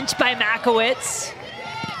corner, punched by Makowitz.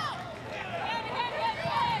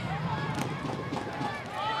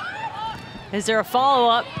 Is there a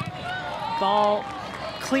follow-up? Ball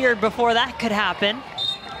cleared before that could happen.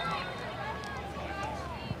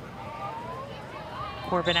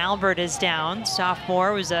 Corbin Albert is down.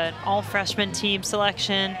 Sophomore, was an all-freshman team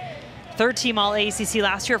selection. Third team all-ACC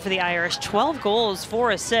last year for the Irish. 12 goals,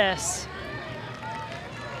 4 assists.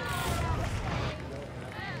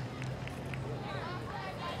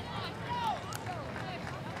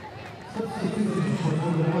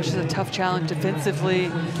 Which is a tough challenge defensively.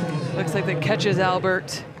 Looks like that catches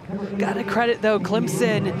Albert. Got to credit, though,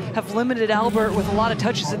 Clemson have limited Albert with a lot of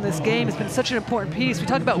touches in this game. It's been such an important piece. We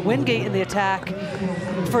talked about Wingate in the attack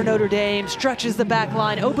for Notre Dame. Stretches the back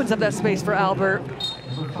line, opens up that space for Albert.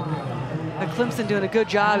 But Clemson doing a good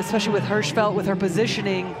job, especially with Hirschfeld, with her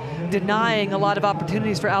positioning, denying a lot of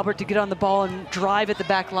opportunities for Albert to get on the ball and drive at the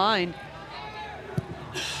back line.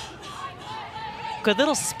 Good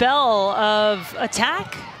little spell of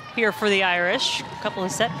attack here for the Irish. A couple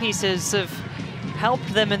of set pieces have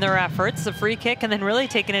helped them in their efforts. The free kick and then really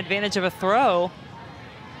taking advantage of a throw.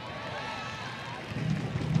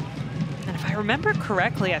 And if I remember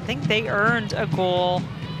correctly, I think they earned a goal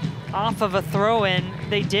off of a throw-in.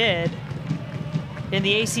 They did in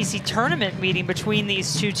the ACC tournament meeting between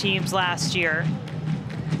these two teams last year.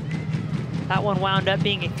 That one wound up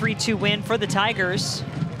being a 3-2 win for the Tigers.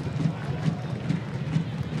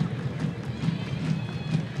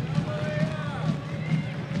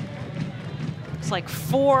 Like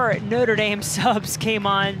 4 Notre Dame subs came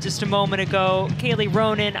on just a moment ago. Kaylee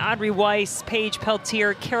Ronan, Audrey Weiss, Paige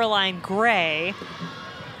Peltier, Caroline Gray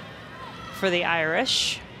for the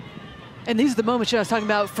Irish. And these are the moments I was talking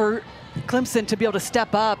about for Clemson to be able to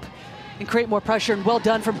step up and create more pressure, and well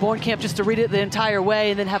done from Bornkamp just to read it the entire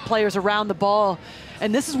way and then have players around the ball.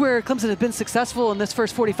 And this is where Clemson has been successful in this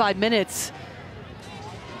first 45 minutes.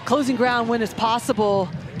 Closing ground when it's possible,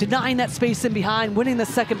 denying that space in behind, winning the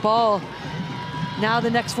second ball. Now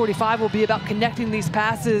the next 45 will be about connecting these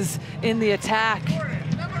passes in the attack,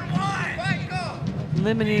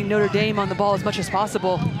 limiting Notre Dame on the ball as much as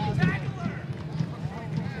possible.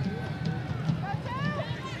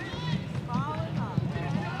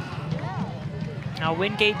 Now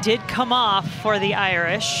Wingate did come off for the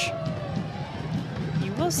Irish.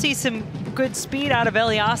 You will see some good speed out of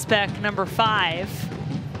Ellie Osbeck, number 5.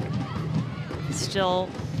 Still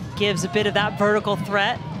gives a bit of that vertical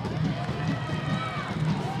threat.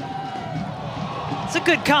 It's a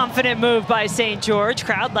good, confident move by St. George.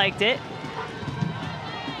 Crowd liked it.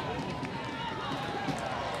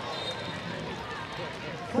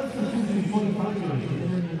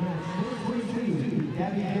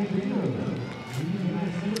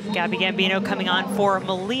 Gabby Gambino coming on for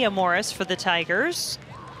Malia Morris for the Tigers.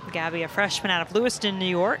 Gabby, a freshman out of Lewiston, New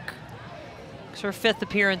York. It's her 5th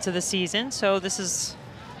appearance of the season, so this is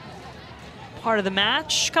part of the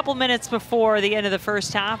match. A couple minutes before the end of the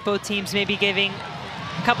first half, both teams may be giving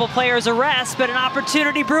A couple players a rest, but an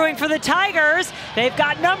opportunity brewing for the Tigers. They've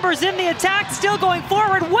got numbers in the attack, still going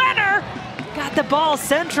forward. Wenner got the ball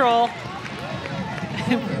central.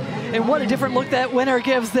 And what a different look that Wenner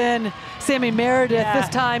gives than Sammy Meredith. This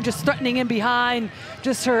time just threatening in behind,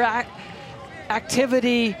 just her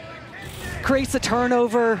activity creates a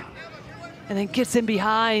turnover and then gets in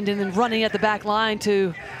behind and then running at the back line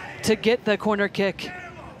to get the corner kick.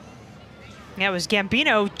 Yeah, it was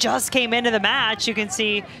Gambino just came into the match. You can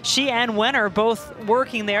see she and Wenner both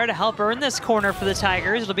working there to help earn this corner for the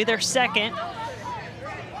Tigers. It'll be their second.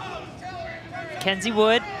 Kenzie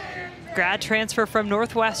Wood, grad transfer from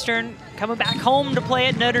Northwestern, coming back home to play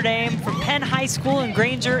at Notre Dame from Penn High School in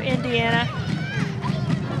Granger, Indiana.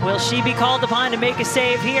 Will she be called upon to make a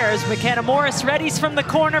save here as McKenna Morris readies from the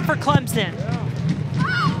corner for Clemson?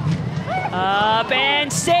 Up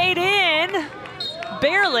and stayed in.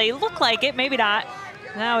 Barely, looked like it, maybe not.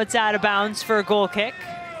 Now it's out of bounds for a goal kick.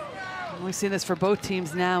 We've seen this for both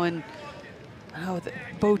teams now, and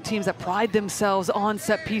both teams that pride themselves on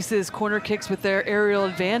set pieces, corner kicks with their aerial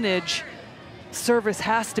advantage. Service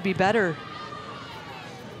has to be better.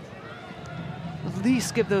 At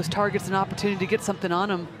least give those targets an opportunity to get something on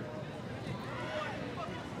them.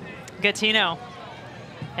 Gattino.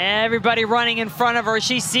 Everybody running in front of her.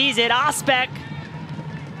 She sees it. Osbeck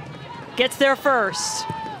gets there first.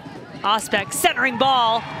 Osbeck centering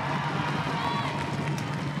ball.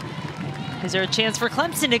 Is there a chance for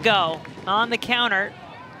Clemson to go on the counter?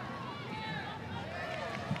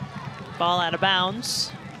 Ball out of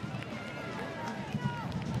bounds.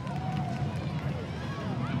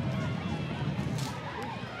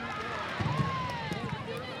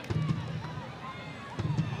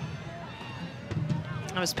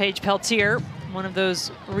 That was Paige Peltier, one of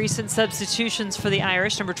those recent substitutions for the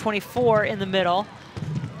Irish, number 24 in the middle.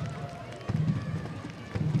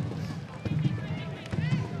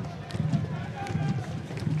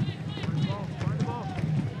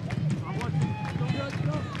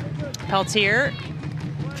 Peltier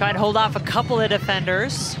trying to hold off a couple of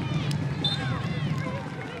defenders.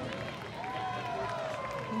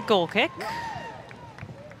 Goal kick.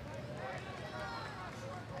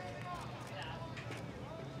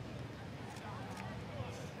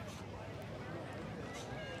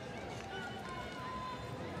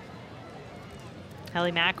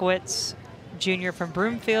 Ellie Makowitz, junior from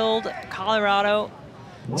Broomfield, Colorado,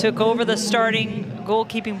 took over the starting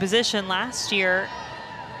goalkeeping position last year.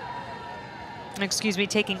 Excuse me,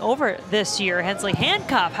 taking over this year. Hensley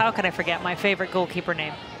Handcuff, how could I forget my favorite goalkeeper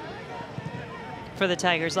name for the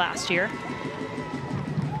Tigers last year.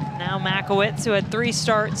 Now Makowitz, who had 3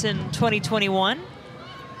 starts in 2021,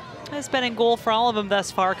 has been in goal for all of them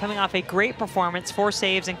thus far, coming off a great performance, 4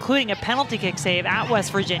 saves, including a penalty kick save at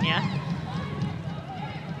West Virginia.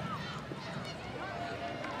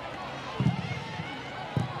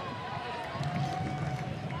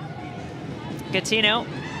 Gattino,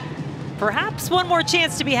 perhaps one more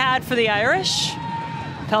chance to be had for the Irish.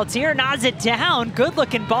 Peltier nods it down, good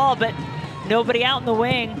looking ball, but nobody out in the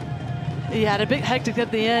wing. Yeah, and a bit hectic at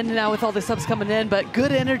the end now with all the subs coming in, but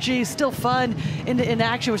good energy, still fun in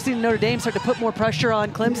action. We're seeing Notre Dame start to put more pressure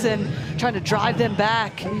on Clemson, trying to drive them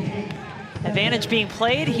back. Advantage being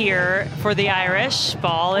played here for the Irish.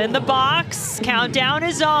 Ball in the box, countdown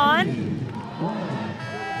is on.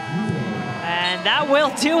 And that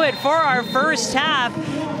will do it for our first half.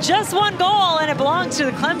 Just 1 goal, and it belongs to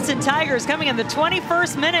the Clemson Tigers. Coming in the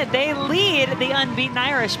 21st minute, they lead the unbeaten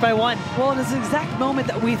Irish by 1. Well, it's the exact moment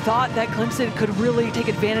that we thought that Clemson could really take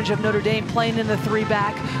advantage of Notre Dame playing in the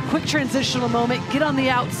 3-back. Quick transitional moment, get on the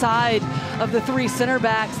outside of the 3 center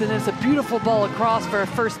backs, and it's a beautiful ball across for a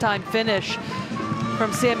first-time finish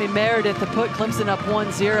from Sammy Meredith to put Clemson up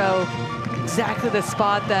 1-0. Exactly the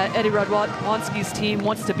spot that Eddie Radwanski's team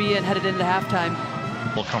wants to be in headed into halftime. A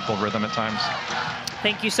little comfortable rhythm at times.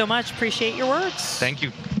 Thank you so much. Appreciate your words. Thank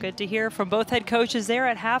you. Good to hear from both head coaches there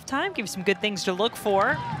at halftime. Give you some good things to look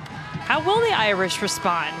for. How will the Irish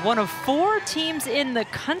respond? One of 4 teams in the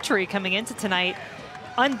country coming into tonight,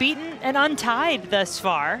 unbeaten and untied thus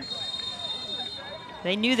far.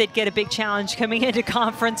 They knew they'd get a big challenge coming into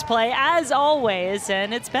conference play, as always,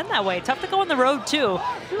 and it's been that way. Tough to go on the road, too,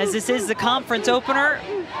 as this is the conference opener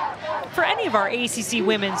for any of our ACC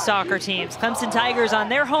women's soccer teams. Clemson Tigers on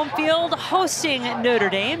their home field, hosting Notre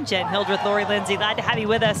Dame. Jen Hildreth, Lori Lindsay, glad to have you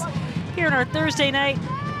with us here in our Thursday night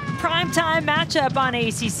primetime matchup on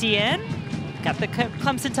ACCN. Got the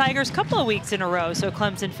Clemson Tigers a couple of weeks in a row, so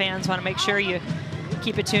Clemson fans want to make sure you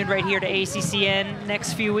keep it tuned right here to ACCN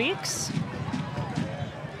next few weeks.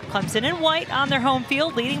 Clemson in white on their home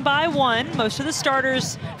field, leading by 1. Most of the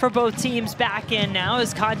starters for both teams back in now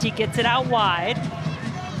as Conti gets it out wide.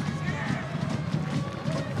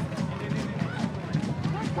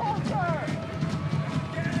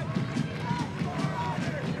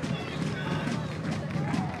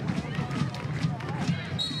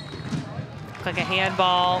 like a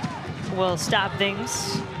handball will stop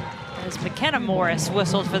things as McKenna Morris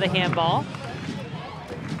whistled for the handball.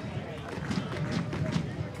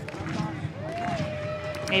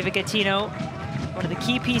 Ava Gattino, one of the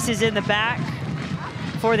key pieces in the back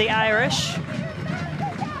for the Irish.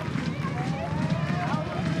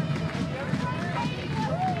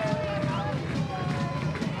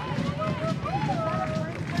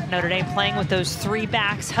 Notre Dame playing with those three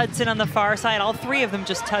backs. Hudson on the far side. All three of them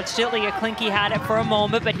just touched it. Leah Klinke had it for a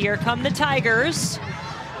moment, but here come the Tigers.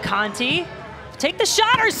 Conti, take the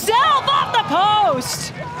shot herself off the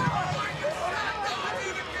post.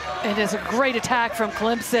 And it's a great attack from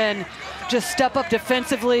Clemson. Just step up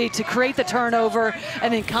defensively to create the turnover.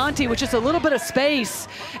 And then Conti with just a little bit of space.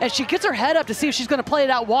 And she gets her head up to see if she's going to play it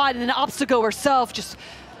out wide. And then Obstacle herself just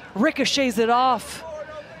ricochets it off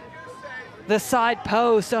the side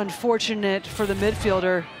post. Unfortunate for the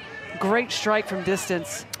midfielder. Great strike from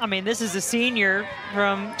distance. I mean, this is a senior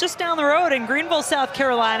from just down the road in Greenville, South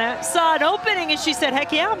Carolina. Saw an opening and she said,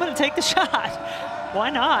 heck yeah, I'm going to take the shot. Why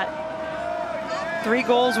not? 3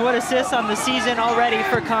 goals, 1 assist on the season already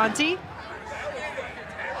for Conti.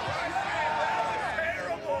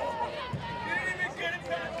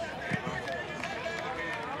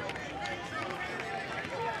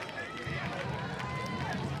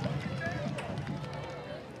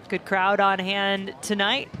 Good crowd on hand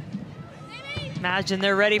tonight. Imagine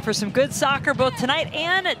they're ready for some good soccer both tonight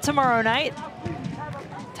and tomorrow night.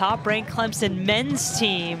 Top-ranked Clemson men's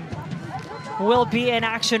team will be in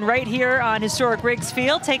action right here on historic Riggs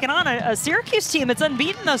Field, taking on a Syracuse team that's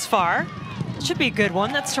unbeaten thus far. It should be a good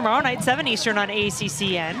one. That's tomorrow night, 7 Eastern on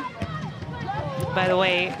ACCN. By the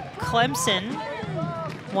way, Clemson,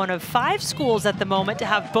 one of 5 schools at the moment to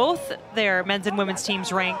have both their men's and women's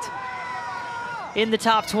teams ranked in the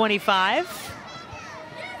top 25.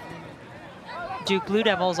 Duke Blue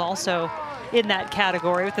Devils also in that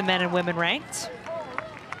category with the men and women ranked.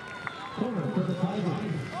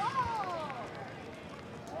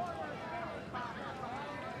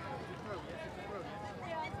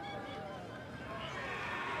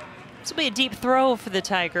 This will be a deep throw for the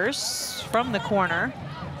Tigers from the corner.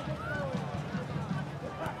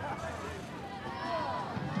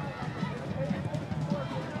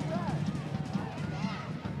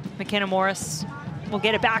 McKenna Morris will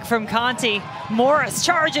get it back from Conti. Morris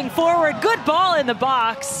charging forward, good ball in the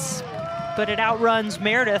box, but it outruns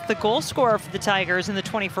Meredith, the goal scorer for the Tigers in the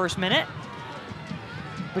 21st minute.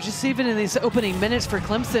 But just even in these opening minutes for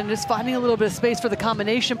Clemson, just finding a little bit of space for the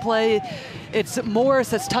combination play. It's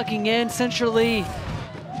Morris that's tucking in centrally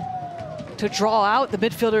to draw out the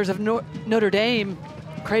midfielders of Notre Dame,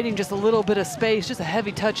 creating just a little bit of space, just a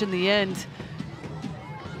heavy touch in the end.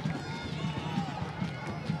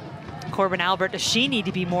 Corbin Albert, does she need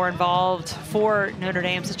to be more involved for Notre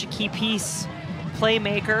Dame? Such a key piece.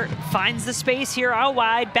 Playmaker finds the space here out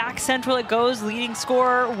wide, back central it goes, leading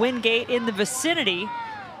scorer Wingate in the vicinity.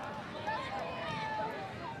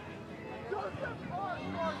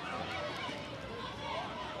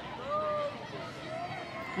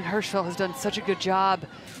 And Hirschfeld has done such a good job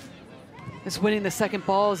is winning the second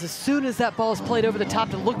balls. As soon as that ball is played over the top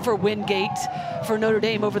to look for Wingate for Notre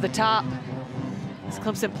Dame over the top. As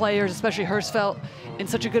Clemson players, especially Hirschfeld, in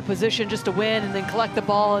such a good position just to win and then collect the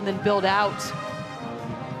ball and then build out.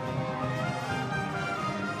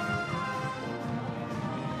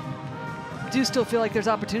 I do still feel like there's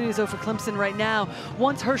opportunities though for Clemson right now.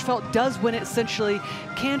 Once Hirschfeld does win it essentially,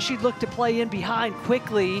 can she look to play in behind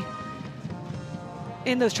quickly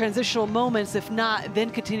in those transitional moments? If not,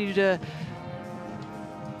 then continue to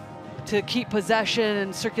keep possession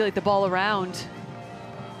and circulate the ball around.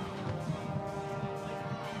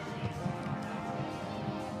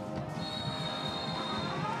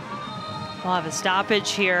 We'll have a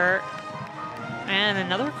stoppage here. And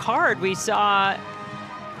another card. We saw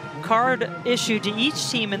card issued to each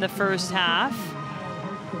team in the first half.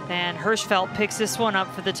 And Hirschfeld picks this one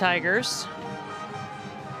up for the Tigers.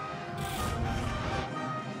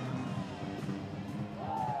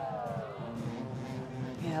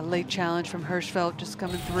 Yeah, late challenge from Hirschfeld just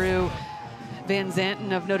coming through. Van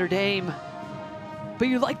Zanten of Notre Dame. But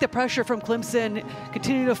you like the pressure from Clemson,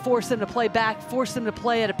 continue to force them to play back, force them to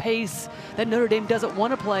play at a pace that Notre Dame doesn't want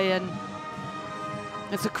to play in.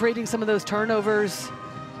 And so creating some of those turnovers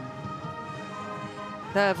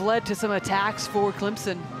that have led to some attacks for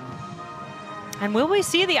Clemson. And will we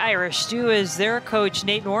see the Irish do as their coach,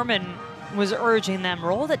 Nate Norman, was urging them,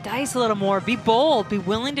 roll the dice a little more, be bold, be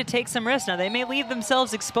willing to take some risks. Now, they may leave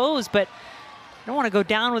themselves exposed, but don't want to go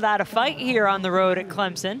down without a fight here on the road at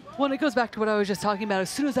Clemson. Well, it goes back to what I was just talking about. As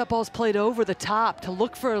soon as that ball's played over the top to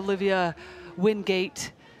look for Olivia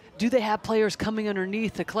Wingate, do they have players coming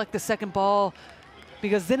underneath to collect the second ball?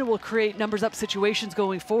 Because then it will create numbers up situations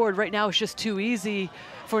going forward. Right now it's just too easy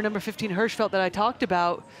for number 15 Hirschfeld that I talked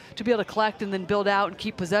about to be able to collect and then build out and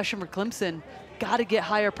keep possession for Clemson. Got to get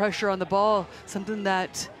higher pressure on the ball, something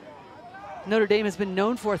that Notre Dame has been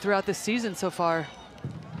known for throughout this season so far.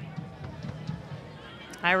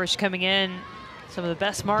 Irish coming in, some of the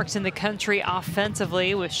best marks in the country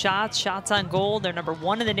offensively with shots on goal. They're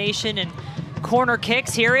 #1 in the nation in corner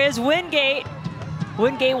kicks. Here is Wingate.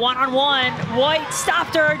 Wingate one-on-one. White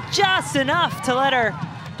stopped her just enough to let her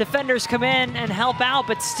defenders come in and help out,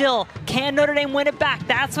 but still, can Notre Dame win it back?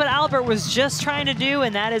 That's what Albert was just trying to do,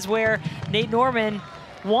 and that is where Nate Norman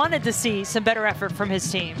wanted to see some better effort from his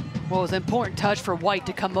team. Well, it was an important touch for White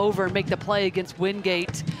to come over and make the play against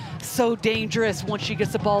Wingate. So dangerous once she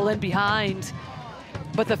gets the ball in behind.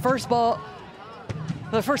 But the first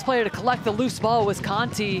player to collect the loose ball was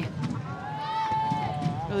Conti.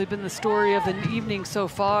 Really been the story of the evening so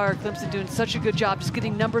far. Clemson doing such a good job just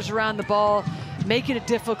getting numbers around the ball, making it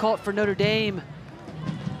difficult for Notre Dame.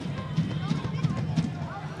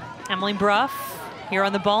 Emily Bruff here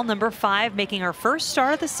on the ball, #5, making her first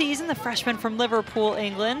start of the season, the freshman from Liverpool,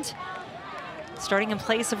 England. Starting in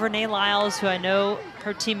place of Renee Lyles, who I know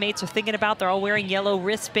her teammates are thinking about. They're all wearing yellow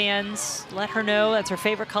wristbands. Let her know that's her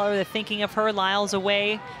favorite color. They're thinking of her. Lyles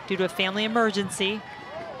away due to a family emergency.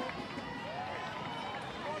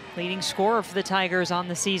 Leading scorer for the Tigers on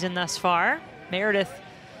the season thus far. Meredith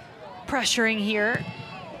pressuring here.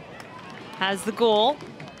 Has the goal.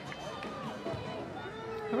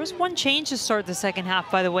 There was one change to start the second half,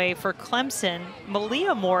 by the way, for Clemson.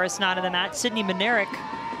 Malia Morris not in the match. Sydney Manerick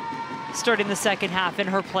starting the second half in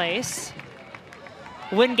her place.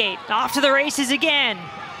 Wingate off to the races again.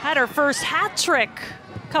 Had her first hat trick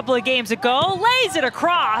a couple of games ago. Lays it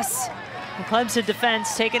across. The Clemson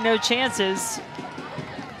defense taking no chances.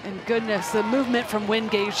 And goodness, the movement from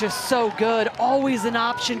Wingate is just so good. Always an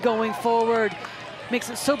option going forward. Makes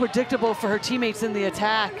it so predictable for her teammates in the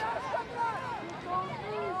attack.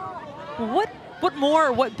 What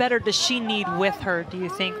more, what better does she need with her, do you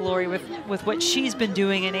think, Lori, with what she's been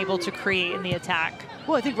doing and able to create in the attack?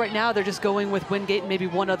 Well, I think right now they're just going with Wingate and maybe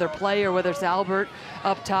one other player, whether it's Albert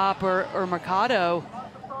up top or Mercado.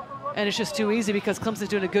 And it's just too easy because Clemson's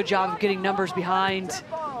doing a good job of getting numbers behind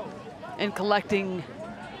and collecting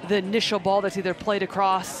the initial ball that's either played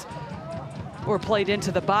across or played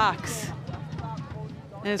into the box.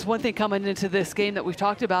 And it's one thing coming into this game that we've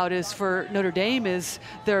talked about is for Notre Dame is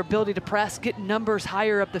their ability to press, get numbers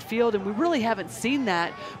higher up the field, and we really haven't seen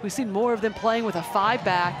that. We've seen more of them playing with a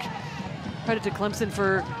 5-back. Credit to Clemson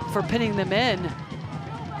for pinning them in.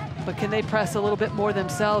 But can they press a little bit more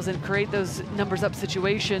themselves and create those numbers up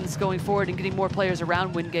situations going forward and getting more players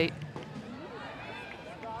around Wingate?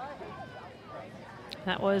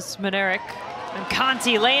 That was Manerick. And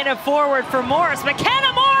Conti laying it forward for Morris.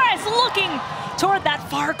 McKenna Morris looking toward that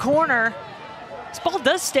far corner. This ball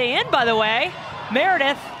does stay in, by the way.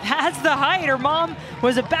 Meredith has the height. Her mom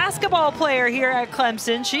was a basketball player here at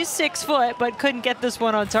Clemson. She's 6 foot, but couldn't get this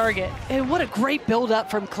one on target. And what a great build-up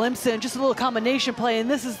from Clemson. Just a little combination play, and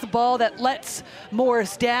this is the ball that lets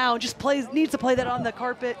Morris down. Just needs to play that on the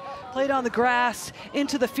carpet, play it on the grass,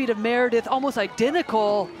 into the feet of Meredith. Almost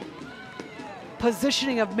identical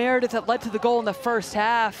positioning of Meredith that led to the goal in the first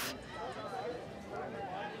half.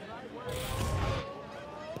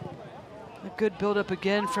 A good build-up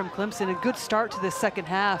again from Clemson. A good start to the second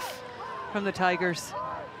half from the Tigers.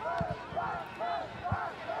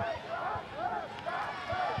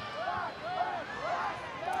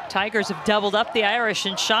 Tigers have doubled up the Irish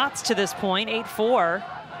in shots to this point, 8-4.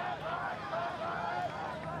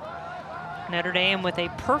 Notre Dame with a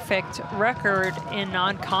perfect record in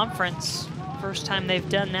non-conference. First time they've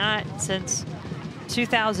done that since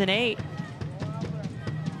 2008.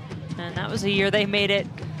 And that was a year they made it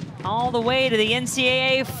all the way to the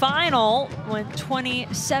NCAA final, went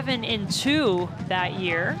 27-2 that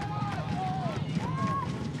year.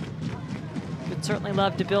 Would certainly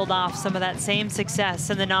love to build off some of that same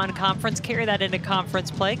success in the non-conference, carry that into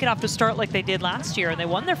conference play, get off to start like they did last year, and they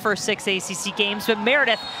won their first 6 ACC games, but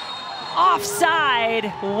Meredith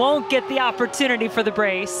offside, won't get the opportunity for the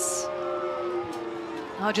brace.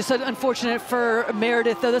 Oh, just unfortunate for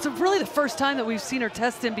Meredith, though. That's really the first time that we've seen her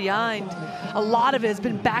test in behind. A lot of it has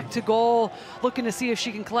been back to goal, looking to see if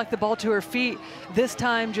she can collect the ball to her feet. This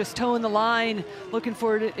time, just toeing the line, looking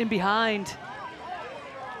for it in behind.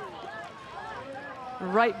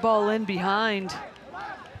 Right ball in behind.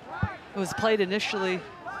 It was played initially.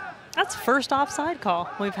 That's the first offside call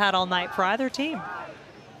we've had all night for either team.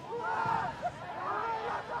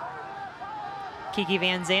 Kiki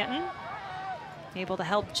Van Zanten able to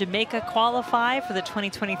help Jamaica qualify for the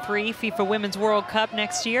 2023 FIFA Women's World Cup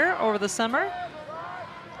next year over the summer.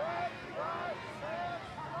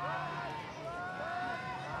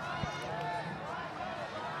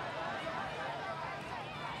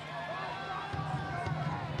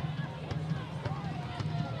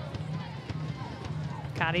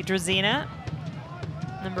 Kati Drazina,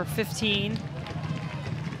 number 15,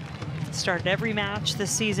 started every match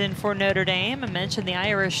this season for Notre Dame. I mentioned the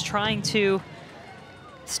Irish trying to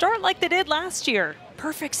start like they did last year.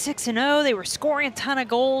 Perfect 6-0. They were scoring a ton of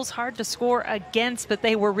goals, hard to score against, but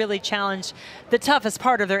they were really challenged. The toughest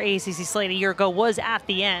part of their ACC slate a year ago was at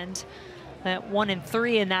the end, at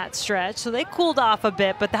 1-3 in that stretch. So they cooled off a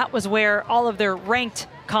bit, but that was where all of their ranked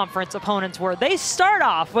conference opponents were. They start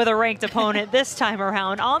off with a ranked opponent this time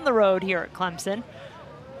around on the road here at Clemson.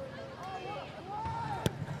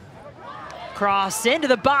 Cross into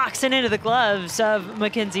the box and into the gloves of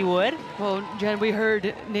Mackenzie Wood. Well, Jen, we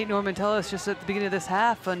heard Nate Norman tell us just at the beginning of this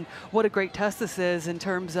half and what a great test this is in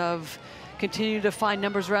terms of continuing to find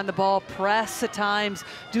numbers around the ball, press at times,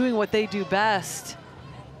 doing what they do best.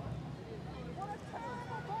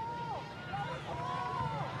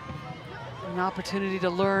 An opportunity to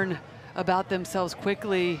learn about themselves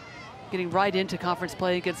quickly, getting right into conference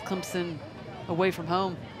play against Clemson away from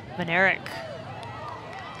home. Van Erich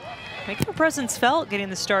making her presence felt, getting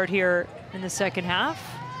the start here in the second half.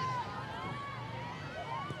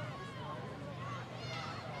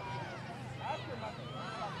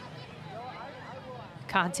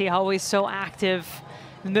 Conti always so active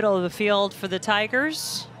in the middle of the field for the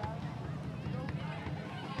Tigers.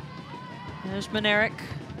 There's Van Erich.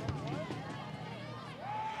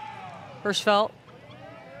 Hirschfeld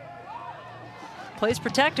plays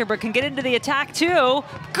protector, but can get into the attack too.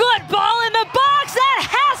 Good ball in the box, that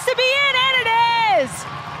has to be in, and it is!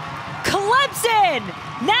 Clemson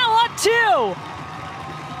now up 2.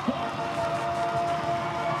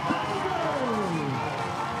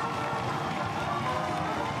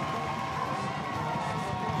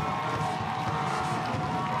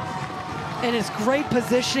 And it's great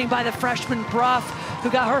positioning by the freshman Bruff, who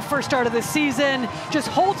got her first start of the season, just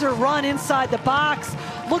holds her run inside the box,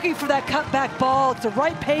 looking for that cutback ball. It's the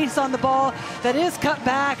right pace on the ball that is cut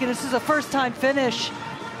back, and this is a first-time finish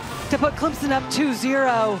to put Clemson up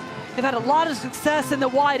 2-0. They've had a lot of success in the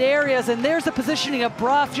wide areas, and there's the positioning of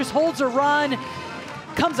Bruff, just holds her run,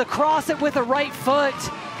 comes across it with a right foot,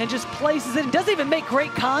 and just places it, and doesn't even make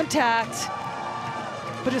great contact,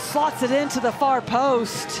 but just slots it into the far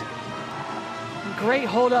post. Great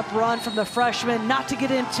hold-up run from the freshman, not to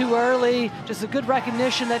get in too early, just a good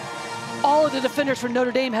recognition that all of the defenders for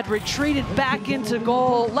Notre Dame had retreated back into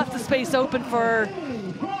goal, left the space open for her,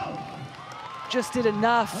 just did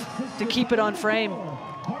enough to keep it on frame.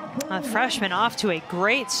 A freshman off to a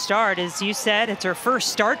great start, as you said. It's her first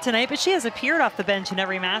start tonight, but she has appeared off the bench in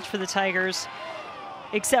every match for the Tigers,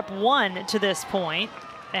 except one to this point,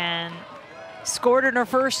 and scored in her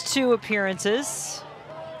first 2 appearances.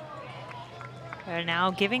 They're now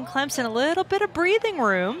giving Clemson a little bit of breathing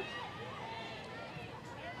room.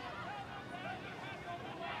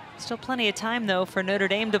 Still plenty of time, though, for Notre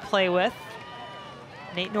Dame to play with.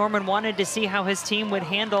 Nate Norman wanted to see how his team would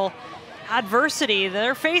handle adversity.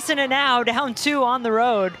 They're facing it now, down 2 on the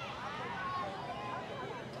road.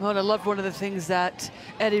 Well, and I loved one of the things that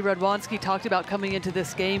Eddie Radwanski talked about coming into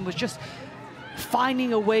this game was just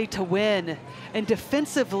finding a way to win. And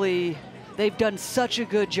defensively, they've done such a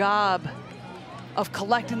good job of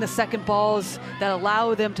collecting the second balls that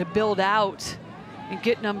allow them to build out and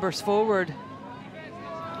get numbers forward.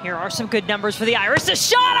 Here are some good numbers for the Irish. A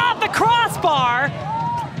shot off the crossbar.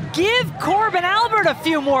 Give Corbin Albert a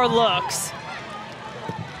few more looks.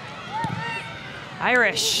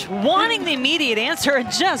 Irish wanting the immediate answer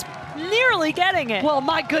and just nearly getting it. Well,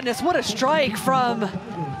 my goodness, what a strike from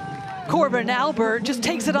Corbin Albert. Just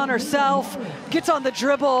takes it on herself, gets on the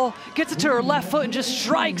dribble, gets it to her left foot and just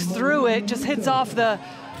strikes through it, just hits off the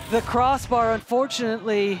crossbar,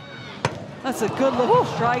 unfortunately. That's a good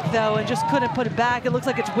looking strike though, and just couldn't put it back. It looks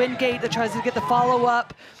like it's Wingate that tries to get the follow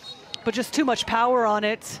up, but just too much power on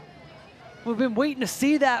it. We've been waiting to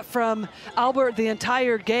see that from Albert the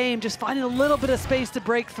entire game, just finding a little bit of space to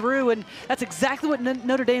break through, and that's exactly what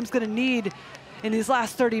Notre Dame's gonna need in these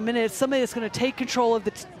last 30 minutes. Somebody that's gonna take control of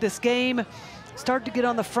this game, start to get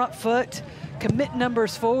on the front foot, commit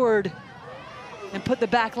numbers forward, and put the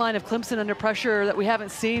back line of Clemson under pressure that we haven't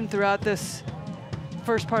seen throughout this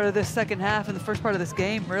first part of this second half and the first part of this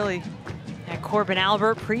game, really. And Corbin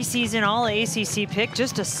Albert, preseason All-ACC pick,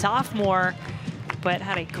 just a sophomore, but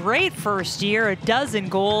had a great first year, a dozen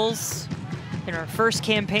goals in her first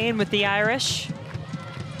campaign with the Irish.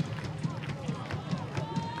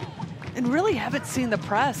 and really haven't seen the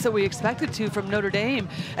press that we expected to from Notre Dame.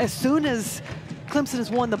 As soon as Clemson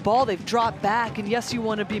has won the ball, they've dropped back, and yes, you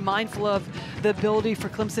want to be mindful of the ability for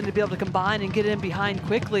Clemson to be able to combine and get in behind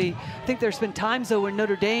quickly. I think there's been times, though, where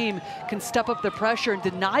Notre Dame can step up the pressure and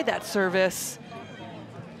deny that service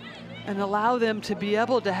and allow them to be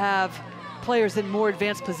able to have players in more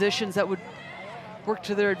advanced positions that would work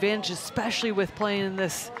to their advantage, especially with playing in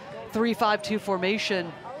this 3-5-2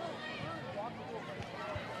 formation.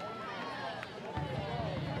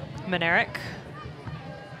 Monerick.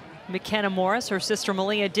 McKenna Morris, her sister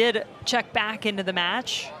Malia, did check back into the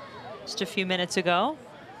match just a few minutes ago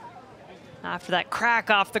after that crack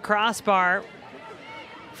off the crossbar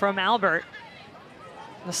from Albert.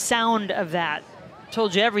 The sound of that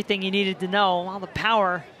told you everything you needed to know. All the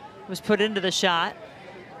power was put into the shot.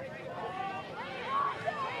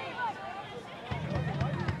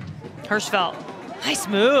 Hirschfeld, nice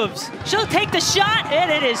moves. She'll take the shot, and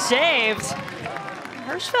it is saved.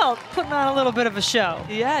 Hirschfeld putting on a little bit of a show.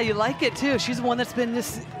 Yeah, you like it too. She's the one that's been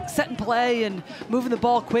just set in play and moving the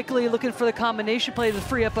ball quickly, looking for the combination play to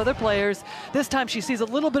free up other players. This time she sees a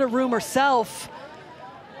little bit of room herself.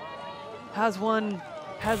 Has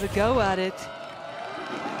a go at it.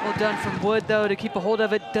 Well done from Wood, though, to keep a hold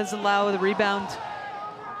of it. Doesn't allow the rebound.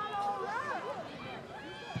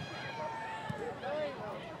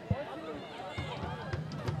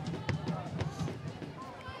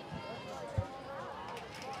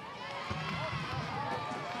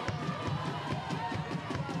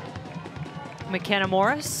 McKenna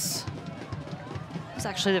Morris. It was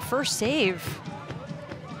actually the first save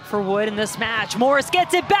for Wood in this match. Morris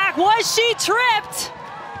gets it back. Was she tripped?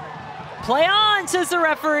 Play on, says the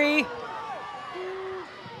referee.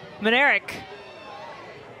 Monerick.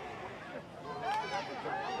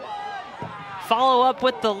 Follow up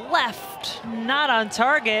with the left, not on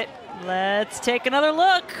target. Let's take another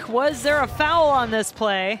look. Was there a foul on this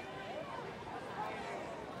play?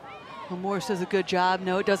 Well, Morris does a good job.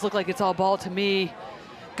 No, it does look like it's all ball to me.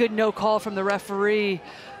 Good no call from the referee.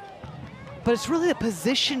 But it's really the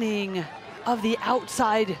positioning of the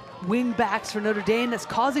outside wing backs for Notre Dame that's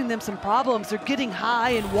causing them some problems. They're getting high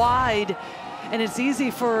and wide, and it's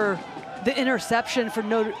easy for the interception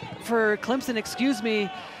for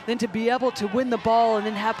Clemson, than to be able to win the ball and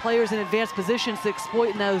then have players in advanced positions to exploit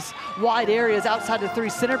in those wide areas outside the three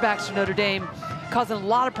center backs for Notre Dame, causing a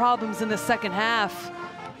lot of problems in the second half.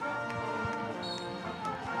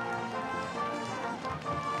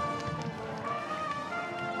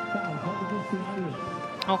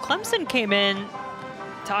 Well, Clemson came in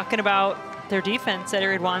talking about their defense at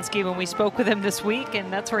Radwanski when we spoke with him this week,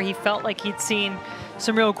 and that's where he felt like he'd seen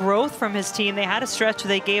some real growth from his team. They had a stretch where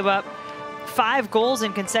they gave up 5 goals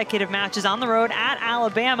in consecutive matches on the road at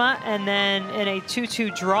Alabama, and then in a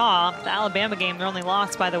 2-2 draw, the Alabama game, their only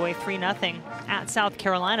loss, by the way, 3-0 at South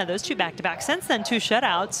Carolina. Those 2 back-to-back. Since then, 2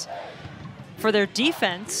 shutouts for their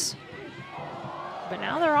defense, but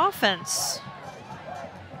now their offense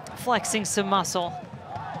flexing some muscle.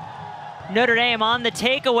 Notre Dame on the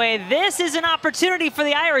takeaway. This is an opportunity for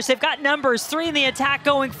the Irish. They've got numbers, 3 in the attack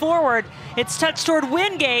going forward. It's touched toward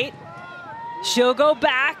Wingate. She'll go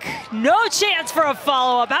back. No chance for a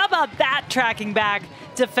follow-up. How about that tracking back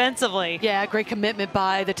defensively? Yeah, great commitment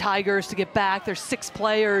by the Tigers to get back. There's 6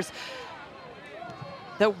 players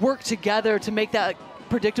that work together to make that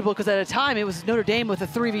predictable, because at a time it was Notre Dame with a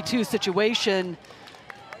 3v2 situation.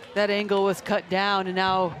 That angle was cut down, and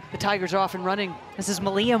now the Tigers are off and running. This is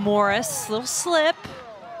Malia Morris, little slip.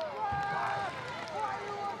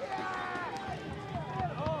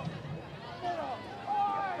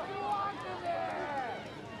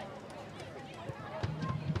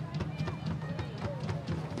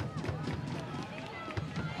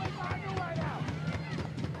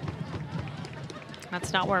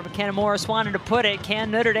 That's not where McKenna Morris wanted to put it.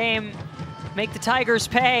 Can Notre Dame make the Tigers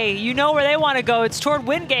pay? You know where they want to go. It's toward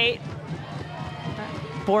Wingate.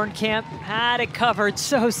 Bornkamp had it covered.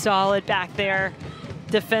 So solid back there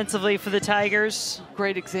defensively for the Tigers.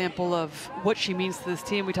 Great example of what she means to this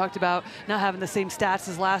team. We talked about not having the same stats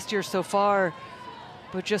as last year so far,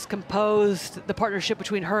 but just composed. The partnership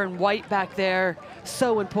between her and White back there,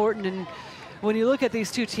 so important. And when you look at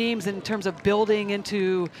these 2 teams in terms of building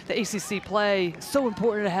into the ACC play, so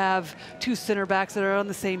important to have 2 center backs that are on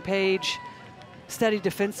the same page, steady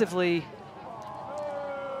defensively.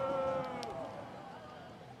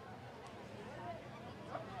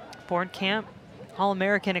 Bornkamp,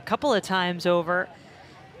 All-American a couple of times over.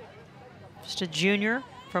 Just a junior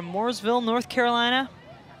from Mooresville, North Carolina.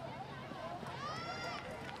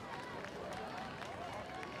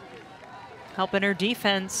 Helping her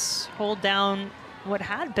defense hold down what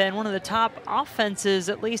had been one of the top offenses,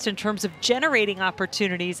 at least in terms of generating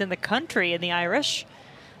opportunities in the country, in the Irish.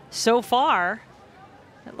 So far,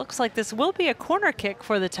 it looks like this will be a corner kick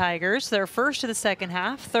for the Tigers. Their first of the second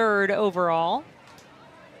half, third overall.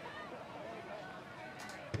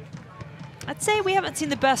 I'd say we haven't seen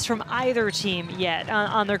the best from either team yet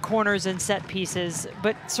on their corners and set pieces,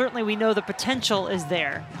 but certainly we know the potential is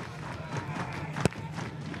there.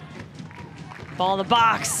 Ball in the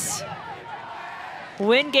box.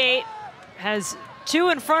 Wingate has two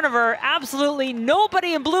in front of her, absolutely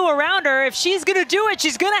nobody in blue around her. If she's gonna do it,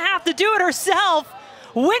 she's gonna have to do it herself.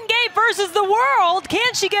 Wingate versus the world.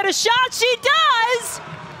 Can she get a shot? She does!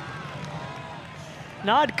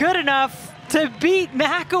 Not good enough to beat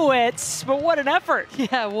Makowitz, but what an effort.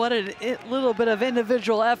 Yeah, what a little bit of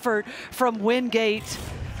individual effort from Wingate.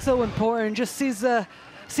 So important, just sees the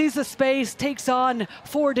space, takes on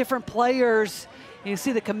 4 different players. You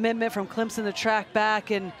see the commitment from Clemson to track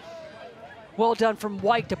back, and well done from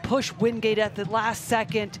White to push Wingate at the last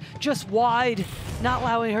second, just wide, not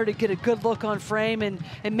allowing her to get a good look on frame, and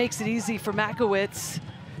it makes it easy for Makowitz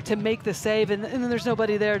to make the save. And then there's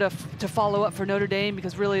nobody there to follow up for Notre Dame,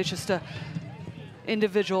 because really it's just a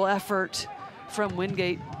individual effort from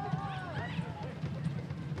Wingate.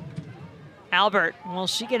 Albert, will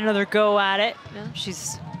she get another go at it? No,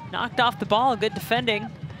 she's knocked off the ball, good defending.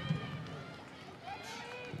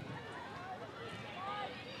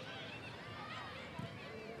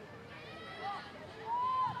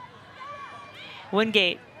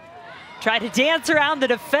 Wingate tried to dance around the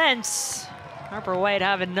defense. Harper White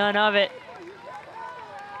having none of it.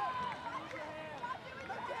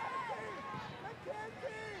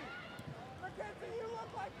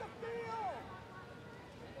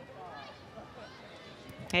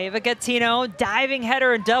 Ava Gattino, diving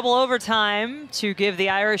header in double overtime to give the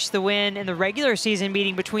Irish the win in the regular season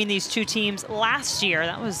meeting between these two teams last year.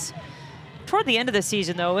 That was toward the end of the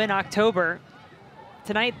season, though, in October.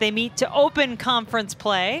 Tonight they meet to open conference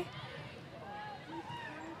play.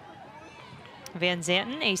 Van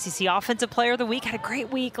Zanten, ACC Offensive Player of the Week, had a great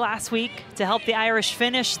week last week to help the Irish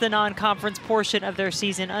finish the non-conference portion of their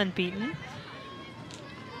season unbeaten.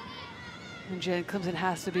 And Jen, Clemson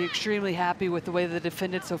has to be extremely happy with the way they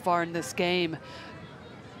defended so far in this game.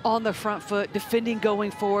 On the front foot, defending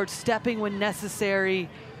going forward, stepping when necessary.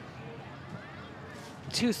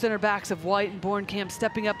 2 center backs of White and Bornkamp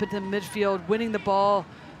stepping up into the midfield, winning the ball.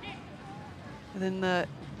 And then the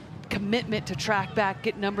commitment to track back,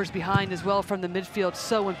 get numbers behind as well from the midfield,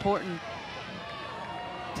 so important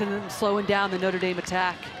to them slowing down the Notre Dame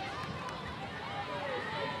attack.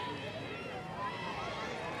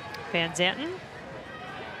 Van Zanten.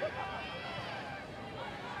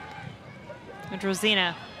 And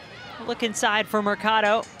Rosina, look inside for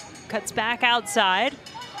Mercado, cuts back outside.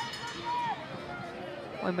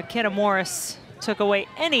 When McKenna Morris took away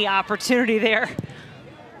any opportunity there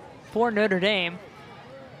for Notre Dame.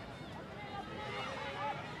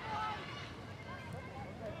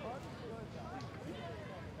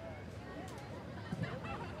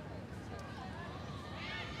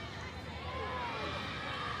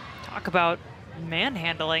 Talk about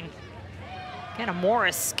manhandling. McKenna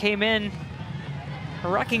Morris came in, a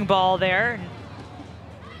wrecking ball there.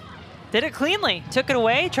 Did it cleanly, took it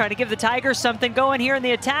away, trying to give the Tigers something going here in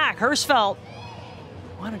the attack. Hirschfeld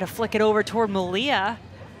wanted to flick it over toward Malia.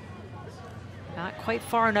 Not quite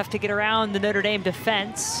far enough to get around the Notre Dame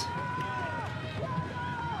defense.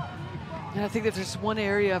 And I think that there's one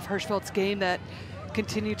area of Hirschfeld's game that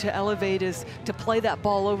continued to elevate is to play that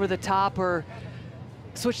ball over the top or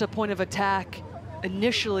switch the point of attack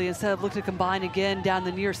initially instead of look to combine again down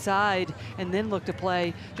the near side and then look to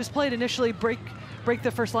play. Just play it initially, break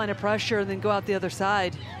the first line of pressure and then go out the other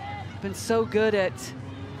side. Been so good at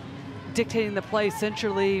dictating the play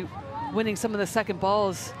centrally, winning some of the second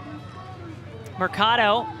balls.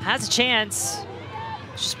 Mercado has a chance,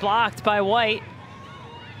 just blocked by White.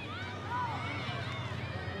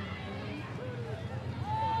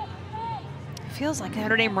 Feels like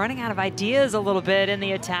Notre Dame running out of ideas a little bit in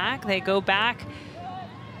the attack. They go back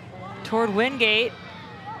toward Wingate.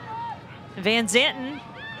 Van Zanten,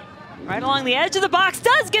 right along the edge of the box,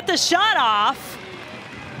 does get the shot off.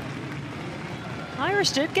 Irish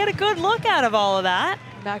did get a good look out of all of that.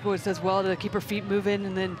 Makowitz does well to keep her feet moving,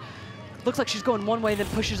 and then looks like she's going one way, then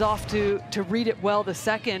pushes off to read it well the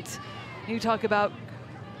second. And you talk about,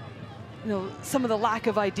 some of the lack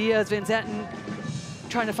of ideas. Van Zanten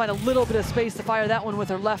trying to find a little bit of space to fire that one with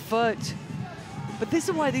her left foot. But this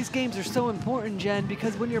is why these games are so important, Jen,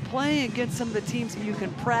 because when you're playing against some of the teams that you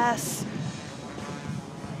can press,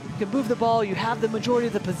 you can move the ball, you have the majority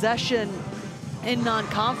of the possession in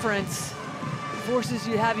non-conference, forces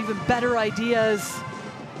you to have even better ideas,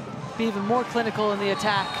 be even more clinical in the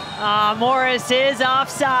attack. Morris is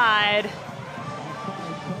offside.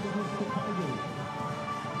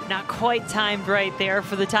 Not quite timed right there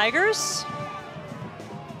for the Tigers.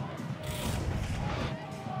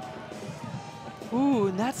 Ooh,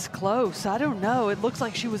 and that's close. I don't know. It looks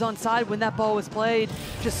like she was onside when that ball was played.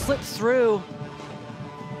 Just slips through.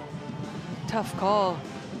 Tough call.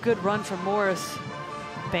 Good run from Morris.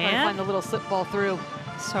 Band. Trying to find a little slip ball through.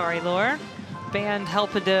 Sorry, Laura. Band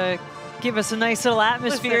helping to give us a nice little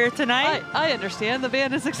atmosphere tonight. I understand. The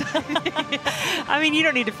band is excited. I mean, you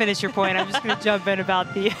don't need to finish your point. I'm just going to jump in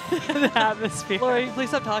about the atmosphere. Laura, please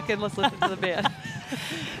stop talking. Let's listen to the band.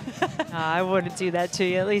 I wouldn't do that to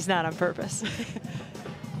you, at least not on purpose.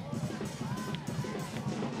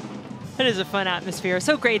 It is a fun atmosphere.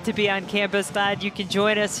 So great to be on campus. Glad you can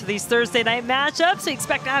join us for these Thursday night matchups. We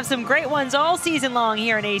expect to have some great ones all season long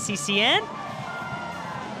here in ACCN.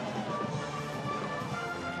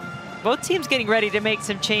 Both teams getting ready to make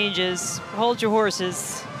some changes. Hold your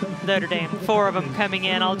horses, Notre Dame. 4 of them coming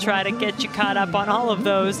in. I'll try to get you caught up on all of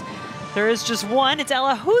those. There is just one. It's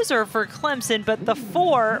Ella Hooser for Clemson, but the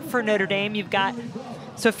 4 for Notre Dame. You've got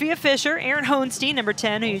Sophia Fisher, Erin Hohenstein, number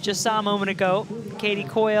 10, who you just saw a moment ago. Katie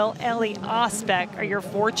Coyle, Ellie Osbeck are your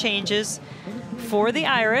 4 changes for the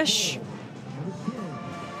Irish.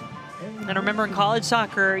 And remember, in college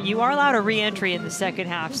soccer, you are allowed a re-entry in the second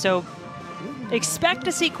half. So expect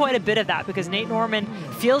to see quite a bit of that because Nate Norman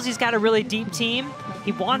feels he's got a really deep team.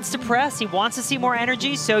 He wants to press. He wants to see more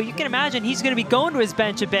energy. So you can imagine he's going to be going to his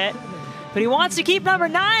bench a bit. But he wants to keep number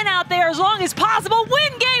 9 out there as long as possible.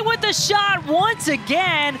 Wingate with the shot once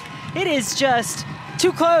again. It is just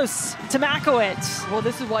too close to Makowitz. Well,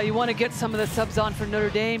 this is why you want to get some of the subs on for Notre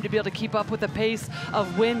Dame to be able to keep up with the pace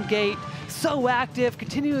of Wingate. So active,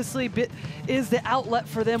 continuously is the outlet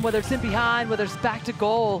for them, whether it's in behind, whether it's back to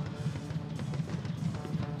goal.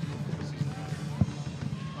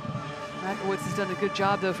 Makowitz has done a good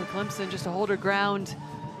job, though, for Clemson, just to hold her ground.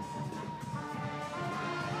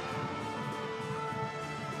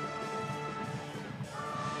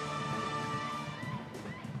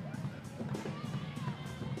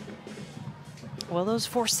 Well, those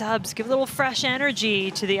 4 subs give a little fresh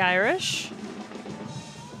energy to the Irish.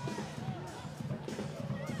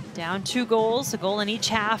 Down 2 goals, a goal in each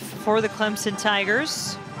half for the Clemson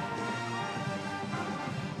Tigers.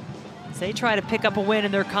 As they try to pick up a win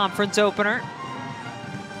in their conference opener.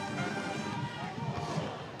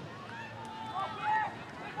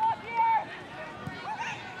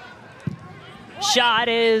 Shot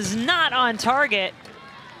is not on target.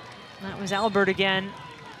 That was Albert again,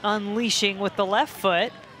 unleashing with the left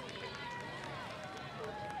foot.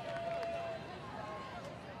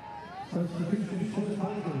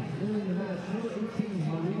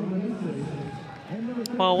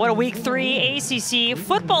 Well, what a week 3 ACC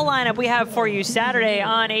football lineup we have for you Saturday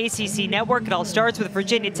on ACC Network. It all starts with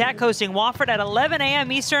Virginia Tech hosting Wofford at 11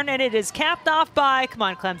 a.m. Eastern, and it is capped off by, come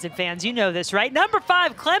on Clemson fans, you know this, right? Number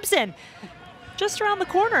 5, Clemson, just around the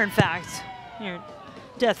corner, in fact. Here,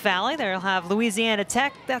 Death Valley, they'll have Louisiana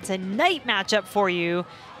Tech. That's a night matchup for you. You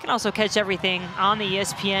can also catch everything on the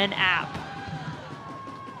ESPN app.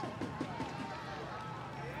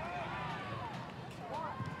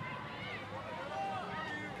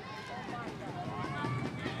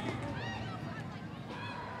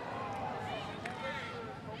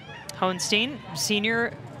 Hohenstein,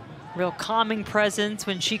 senior, real calming presence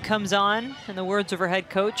when she comes on, in the words of her head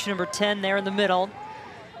coach, number 10 there in the middle.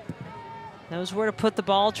 Knows where to put the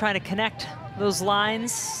ball, trying to connect those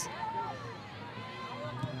lines.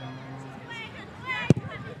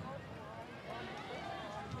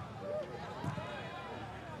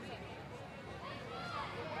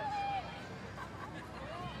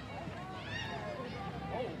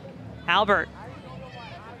 Albert.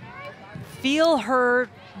 Feel her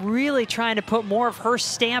really trying to put more of her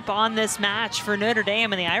stamp on this match for Notre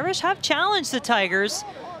Dame, and the Irish have challenged the Tigers.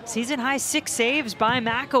 Season high 6 saves by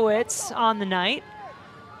Makowitz on the night.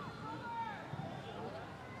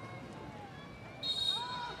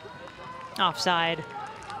 Offside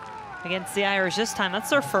against the Irish this time. That's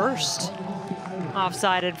their first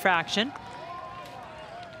offside infraction.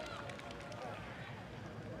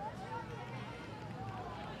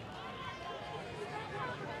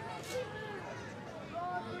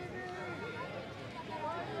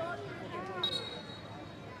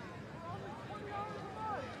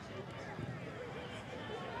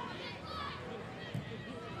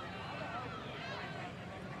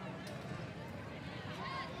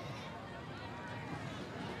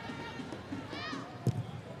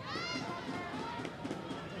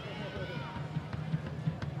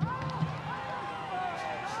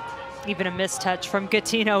 Even a mistouch from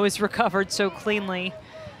Gattino is recovered so cleanly.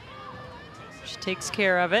 She takes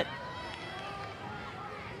care of it.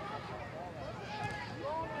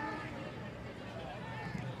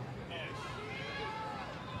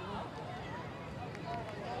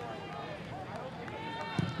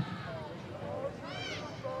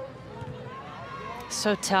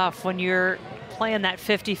 So tough when you're playing that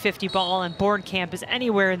 50-50 ball and Bornkamp is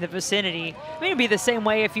anywhere in the vicinity. I mean, it'd be the same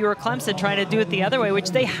way if you were Clemson trying to do it the other way, which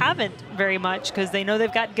they haven't very much because they know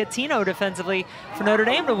they've got Gattino defensively for Notre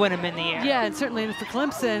Dame to win them in the air. Yeah, and certainly for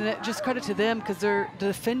Clemson, just credit to them because they're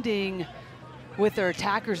defending with their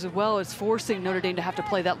attackers as well as forcing Notre Dame to have to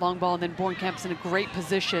play that long ball, and then Bornkamp's in a great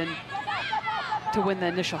position to win the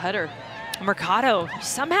initial header. Mercado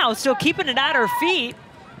somehow still keeping it at her feet.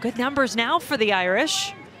 Good numbers now for the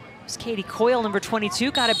Irish. It's Katie Coyle, number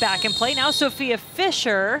 22, got it back in play. Now Sophia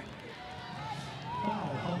Fisher.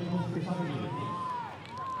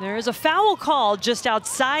 There is a foul call just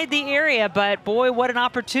outside the area, but boy, what an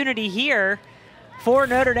opportunity here for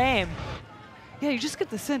Notre Dame. Yeah, you just get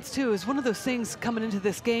the sense, too, is one of those things coming into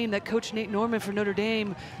this game that Coach Nate Norman for Notre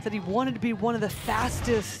Dame said he wanted to be one of the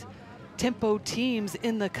fastest tempo teams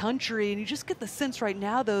in the country. And you just get the sense right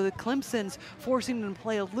now, though, that Clemson's forcing them to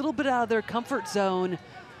play a little bit out of their comfort zone,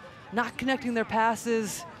 not connecting their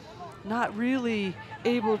passes, not really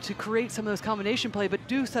able to create some of those combination play, but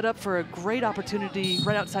do set up for a great opportunity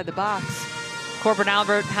right outside the box. Corbin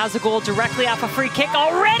Albert has a goal directly off a free kick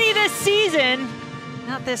already this season.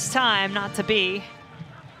 Not this time, not to be.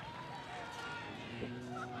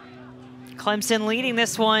 Clemson leading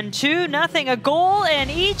this one 2-0, a goal in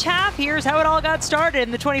each half. Here's how it all got started in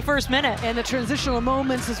the 21st minute. And the transitional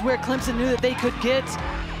moments is where Clemson knew that they could get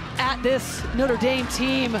at this Notre Dame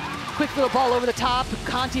team. Quick little ball over the top.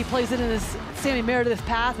 Conti plays it in his Sammy Meredith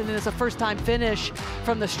path, and then it's a first-time finish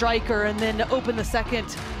from the striker. And then to open the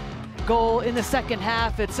second goal in the second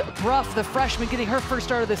half, it's Bruff, the freshman, getting her first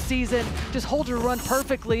start of the season. Just holds her run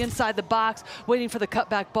perfectly inside the box, waiting for the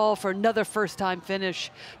cutback ball for another first-time finish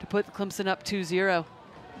to put Clemson up 2-0.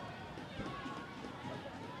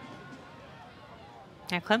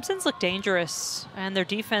 Yeah, Clemson's looked dangerous, and their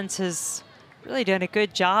defense has really done a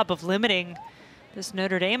good job of limiting this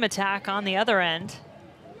Notre Dame attack on the other end.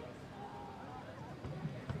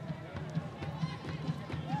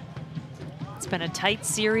 It's been a tight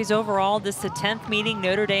series overall. This is the 10th meeting.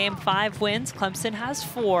 Notre Dame 5 wins. Clemson has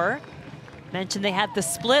 4. Mentioned they had the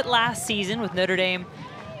split last season with Notre Dame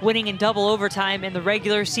winning in double overtime in the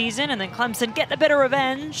regular season, and then Clemson getting a bit of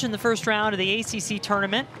revenge in the first round of the ACC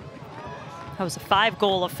tournament. That was a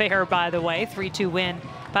 5-goal affair, by the way. 3-2 win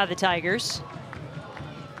by the Tigers.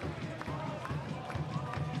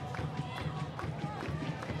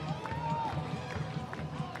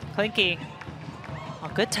 Klinke. A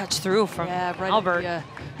good touch through from Albert. Yeah,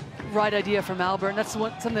 right idea from Albert. And that's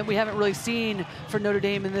something that we haven't really seen for Notre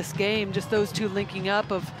Dame in this game, just those two linking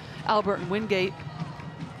up of Albert and Wingate.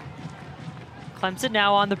 Clemson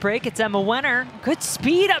now on the break. It's Emma Wenner. Good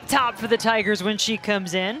speed up top for the Tigers when she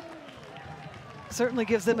comes in. Certainly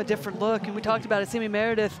gives them a different look. And we talked about it, Sammy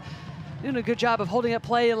Meredith doing a good job of holding up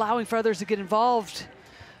play, allowing for others to get involved.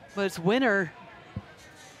 But it's Wenner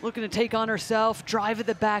looking to take on herself, drive at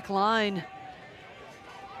the back line.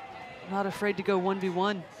 Not afraid to go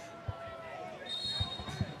 1v1.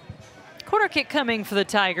 Corner kick coming for the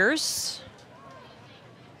Tigers.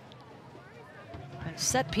 And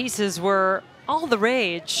set pieces were all the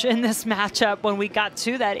rage in this matchup when we got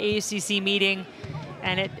to that ACC meeting,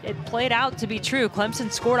 and it played out to be true.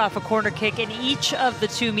 Clemson scored off a corner kick in each of the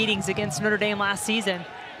 2 meetings against Notre Dame last season.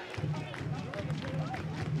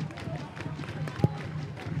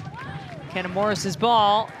 Kenna Morris's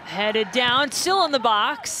ball headed down, still in the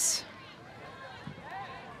box.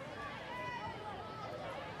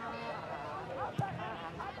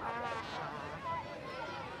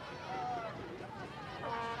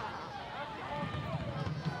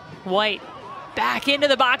 White back into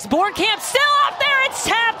the box. Bornkamp still up there. It's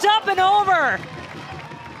tapped up and over.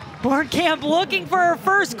 Bornkamp looking for her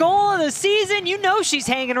first goal of the season. You know she's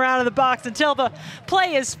hanging around in the box until the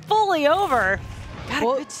play is fully over. Got a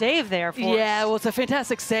good save there for us. Yeah, well, it's a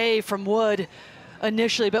fantastic save from Wood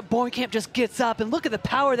initially, but Bornkamp just gets up, and look at the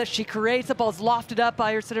power that she creates. The ball's lofted up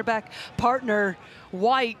by her center back partner,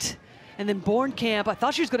 White. And then Bornkamp, I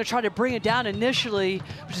thought she was going to try to bring it down initially,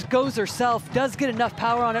 but just goes herself, does get enough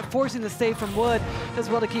power on it, forcing the save from Wood, does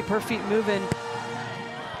well to keep her feet moving.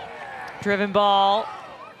 Driven ball.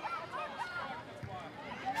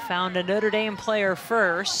 Found a Notre Dame player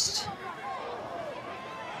first.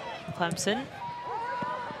 Clemson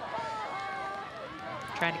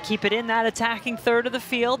trying to keep it in that attacking third of the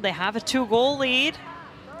field. They have a 2-goal lead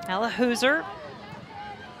Ella Hooser.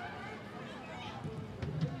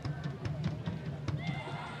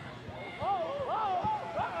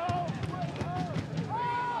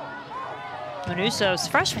 Manuso's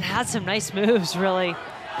freshman had some nice moves, really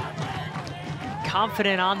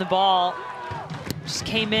confident on the ball. Just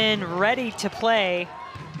came in ready to play.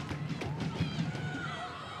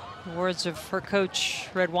 The words of her coach,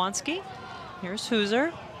 Redwanski. Here's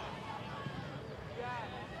Hooser.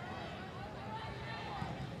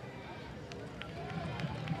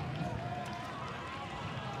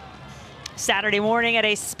 Saturday morning at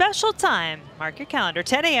a special time. Mark your calendar,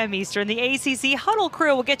 10 a.m. Eastern. The ACC Huddle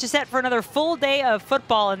crew will get you set for another full day of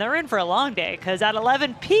football, and they're in for a long day because at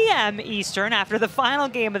 11 p.m. Eastern, after the final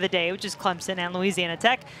game of the day, which is Clemson and Louisiana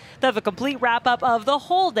Tech, they'll have a complete wrap-up of the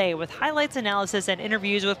whole day with highlights, analysis, and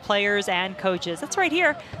interviews with players and coaches. That's right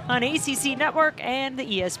here on ACC Network and the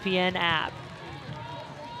ESPN app.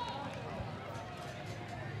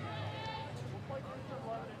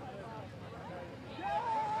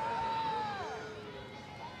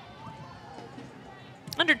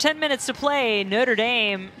 Under 10 minutes to play, Notre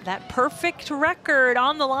Dame, that perfect record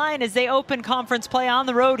on the line as they open conference play on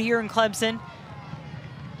the road here in Clemson.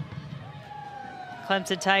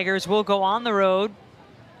 Clemson Tigers will go on the road.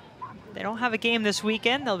 They don't have a game this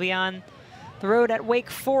weekend. They'll be on the road at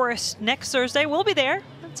Wake Forest next Thursday. We'll be there.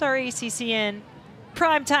 That's our ACCN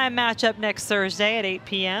primetime matchup next Thursday at 8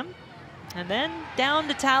 p.m. And then down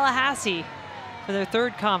to Tallahassee for their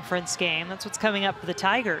third conference game. That's what's coming up for the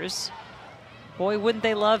Tigers. Boy, wouldn't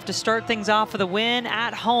they love to start things off with a win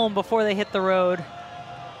at home before they hit the road.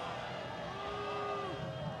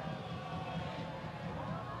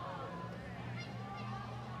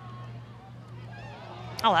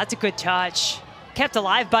 Oh, that's a good touch. Kept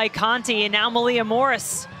alive by Conti, and now Malia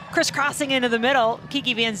Morris crisscrossing into the middle.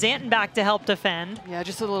 Kiki Van Zanten back to help defend. Yeah,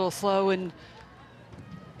 just a little slow in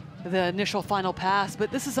the initial final pass,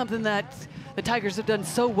 but this is something that the Tigers have done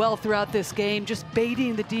so well throughout this game, just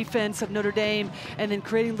baiting the defense of Notre Dame and then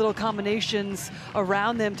creating little combinations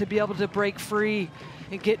around them to be able to break free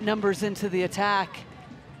and get numbers into the attack.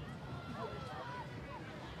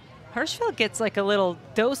 Hirschfeld gets like a little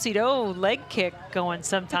do-si-do leg kick going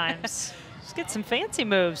sometimes. Just get some fancy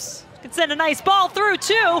moves. Can send a nice ball through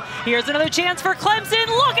too. Here's another chance for Clemson,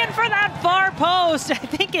 looking for that far post. I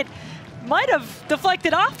think it might have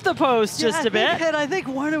deflected off the post just a bit. I think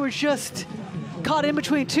Warner was just caught in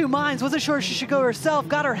between two minds. Wasn't sure she should go herself.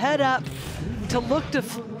 Got her head up to look to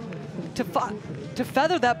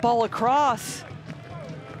feather that ball across.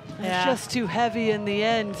 Yeah. It's just too heavy in the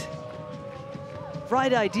end.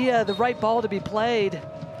 Right idea, the right ball to be played.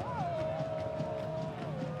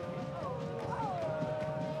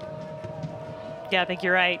 Yeah, I think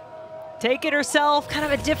you're right. Take it herself, kind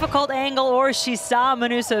of a difficult angle, or she saw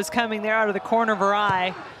Manuso's coming there out of the corner of her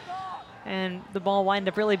eye. And the ball wind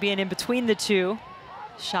up really being in between the two,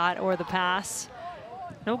 shot or the pass.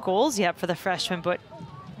 No goals yet for the freshman, but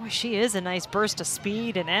boy, she is a nice burst of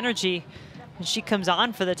speed and energy when she comes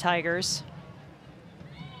on for the Tigers.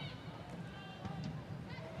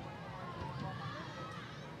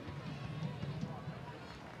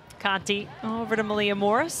 Conti over to Malia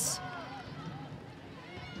Morris.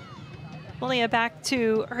 Malia back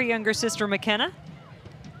to her younger sister, McKenna.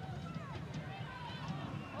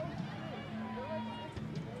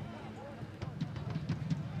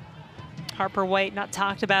 Harper White not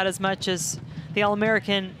talked about as much as the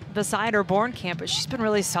All-American beside her born camp, but she's been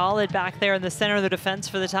really solid back there in the center of the defense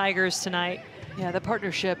for the Tigers tonight. Yeah, the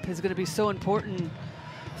partnership is going to be so important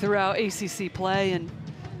throughout ACC play, and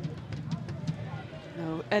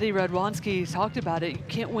Eddie Redwanski talked about it. You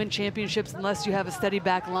can't win championships unless you have a steady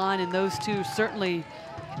back line, and those two, certainly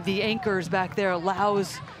the anchors back there,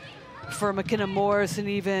 allows for McKenna Morris and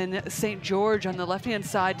even St. George on the left-hand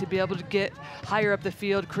side to be able to get higher up the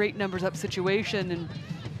field, create numbers up situation, and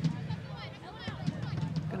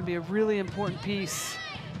going to be a really important piece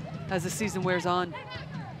as the season wears on.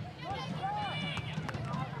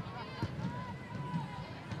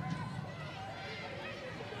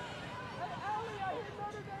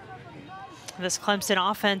 This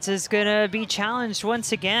Clemson offense is going to be challenged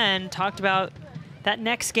once again. Talked about that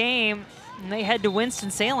next game. And they head to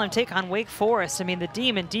Winston-Salem, take on Wake Forest. I mean, the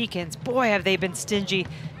Demon Deacons, boy, have they been stingy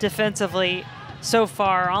defensively so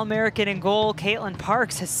far. All-American in goal, Caitlin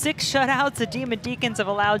Parks has 6 shutouts. The Demon Deacons have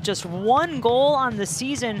allowed just 1 goal on the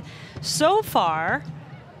season so far.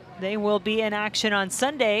 They will be in action on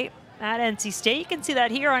Sunday at NC State. You can see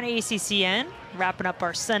that here on ACCN, wrapping up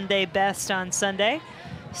our Sunday best on Sunday.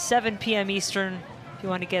 7 p.m. Eastern, if you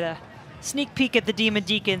want to get a sneak peek at the Demon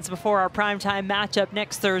Deacons before our primetime matchup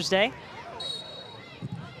next Thursday.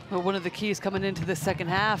 Well, one of the keys coming into the second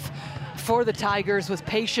half for the Tigers was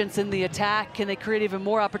patience in the attack. Can they create even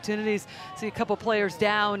more opportunities? See a couple players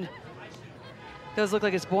down. Does look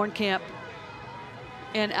like it's Bornkamp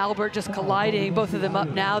and Albert just colliding, both of them up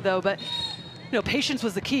now though, but patience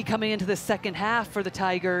was the key coming into the second half for the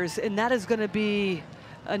Tigers, and that is going to be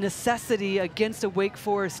a necessity against a Wake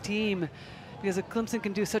Forest team, because if Clemson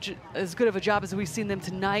can do as good of a job as we've seen them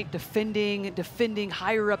tonight, defending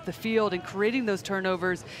higher up the field and creating those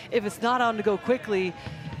turnovers, if it's not on to go quickly,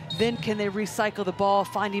 then can they recycle the ball,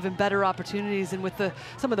 find even better opportunities? And with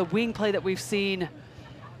some of the wing play that we've seen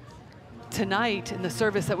tonight and the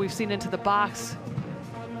service that we've seen into the box,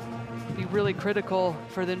 be really critical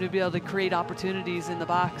for them to be able to create opportunities in the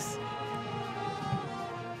box.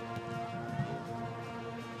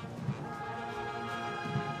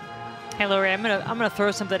 Hey, Lori, I'm gonna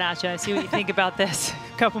throw something at you. I see what you think about this.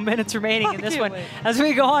 A couple minutes remaining in this one. Wait. As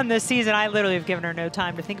we go on this season, I literally have given her no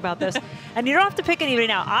time to think about this. And you don't have to pick anybody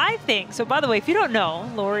now. I think, so by the way, if you don't know,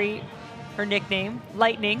 Lori, her nickname,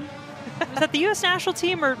 Lightning, was that the U.S. national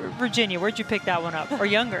team or Virginia? Where'd you pick that one up? Or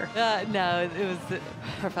younger? No, it was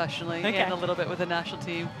professionally, okay, and a little bit with the national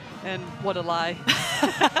team. And what a lie.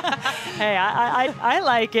 Hey, I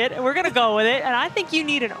like it. We're gonna go with it. And I think we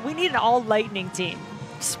need an all Lightning team.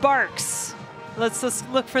 Sparks. Let's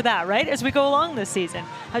look for that, right, as we go along this season.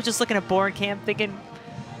 I was just looking at Bornkamp, thinking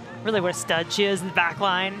really what a stud she is in the back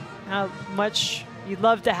line, how much you'd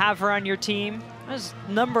love to have her on your team. There's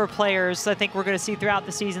a number of players I think we're going to see throughout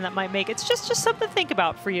the season that might make it. It's just something to think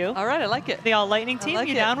about for you. All right, I like it. The all Lightning team, like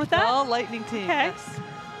you it. down with that? All Lightning team, okay. Yes.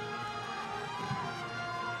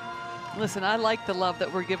 Listen, I like the love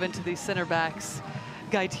that we're giving to these center backs.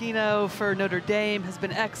 Gaetino for Notre Dame has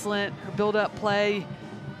been excellent. Her build-up play.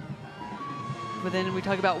 But then we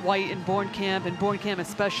talk about White and Bornkamp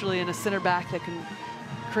especially, in a center back that can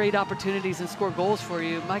create opportunities and score goals for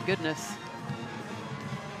you. My goodness.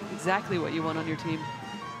 Exactly what you want on your team.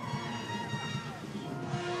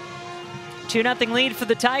 2-0 lead for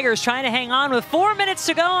the Tigers, trying to hang on with 4 minutes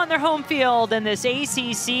to go on their home field in this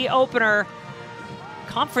ACC opener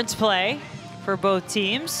conference play for both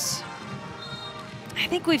teams. I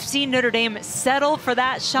think we've seen Notre Dame settle for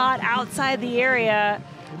that shot outside the area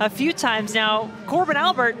a few times now. Corbin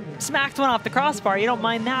Albert smacked one off the crossbar. You don't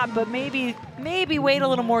mind that, but maybe wait a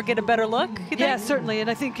little more, get a better look. Yeah, certainly. And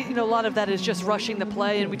I think a lot of that is just rushing the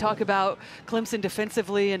play. And we talk about Clemson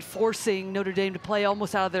defensively and forcing Notre Dame to play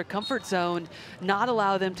almost out of their comfort zone, not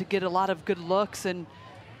allow them to get a lot of good looks. And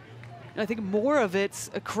I think more of it's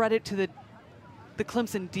a credit to the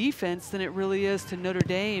Clemson defense than it really is to Notre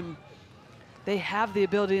Dame. They have the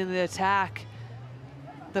ability in the attack,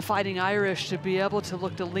 the Fighting Irish, to be able to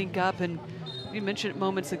look to link up. And you mentioned it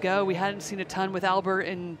moments ago, we hadn't seen a ton with Albert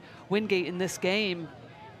and Wingate in this game.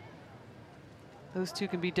 Those two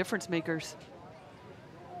can be difference makers.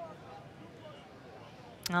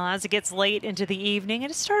 Well, as it gets late into the evening,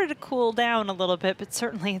 it has started to cool down a little bit, but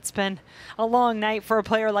certainly it's been a long night for a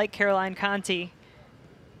player like Caroline Conti.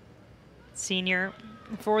 Senior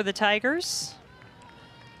for the Tigers.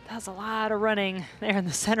 Does a lot of running there in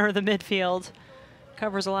the center of the midfield.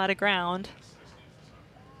 Covers a lot of ground.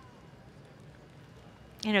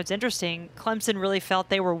 It's interesting. Clemson really felt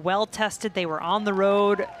they were well tested. They were on the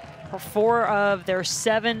road for 4 of their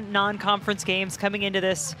 7 non-conference games coming into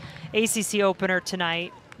this ACC opener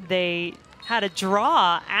tonight. They had a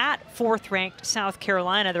draw at 4th-ranked South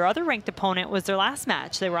Carolina. Their other ranked opponent was their last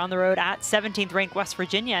match. They were on the road at 17th-ranked West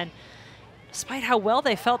Virginia. And despite how well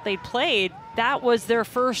they felt they played, that was their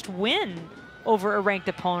first win over a ranked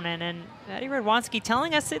opponent. And Eddie Radwanski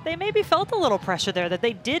telling us that they maybe felt a little pressure there, that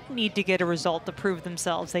they did need to get a result to prove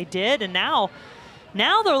themselves. They did, and now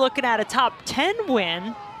they're looking at a top 10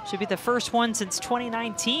 win. Should be the first one since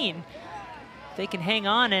 2019. They can hang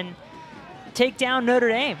on and take down Notre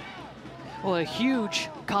Dame. Well, a huge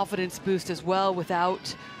confidence boost as well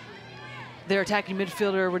without their attacking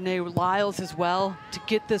midfielder, Renee Lyles, as well, to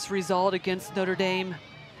get this result against Notre Dame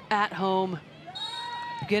at home,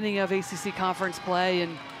 beginning of ACC conference play,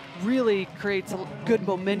 and really creates a good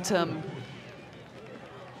momentum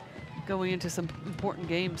going into some important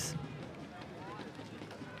games.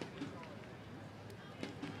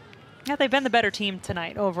 Yeah, they've been the better team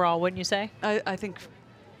tonight overall, wouldn't you say? I think,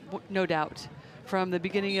 no doubt. From the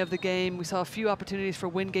beginning of the game, we saw a few opportunities for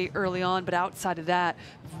Wingate early on, but outside of that,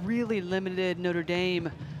 really limited Notre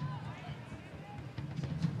Dame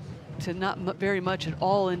to not very much at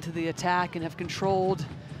all into the attack, and have controlled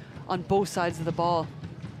on both sides of the ball.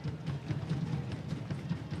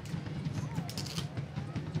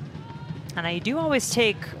 And I do always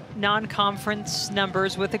take non-conference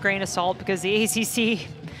numbers with a grain of salt, because the ACC,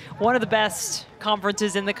 one of the best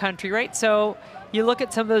conferences in the country, right? So you look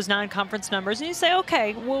at some of those non-conference numbers and you say,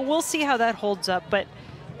 okay, well, we'll see how that holds up. But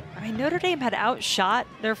I mean, Notre Dame had outshot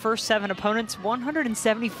their first 7 opponents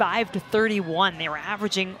 175-31. They were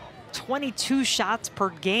averaging 22 shots per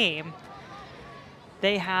game.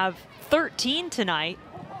 They have 13 tonight.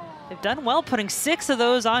 They've done well putting 6 of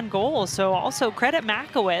those on goal. So also credit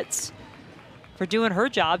Makowitz for doing her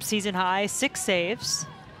job. Season high, 6 saves.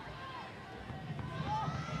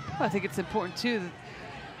 I think it's important too, that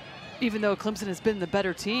even though Clemson has been the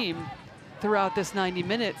better team throughout this 90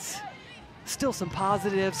 minutes, still some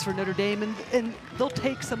positives for Notre Dame, and they'll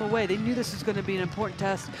take some away. They knew this was going to be an important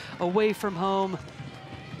test away from home.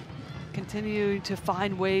 Continuing to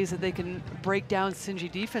find ways that they can break down stingy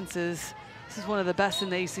defenses. This is one of the best in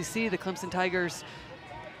the ACC, the Clemson Tigers,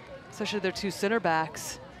 especially their 2 center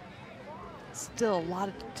backs. Still a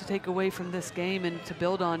lot to take away from this game and to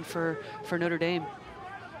build on for Notre Dame.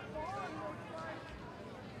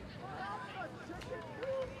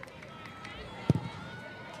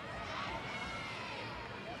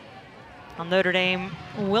 Well, Notre Dame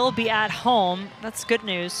will be at home. That's good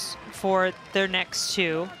news for their next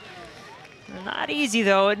 2. Not easy,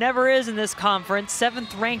 though. It never is in this conference.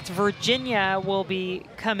 7th-ranked Virginia will be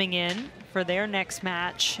coming in for their next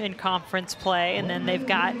match in conference play. And then they've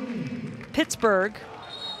got Pittsburgh,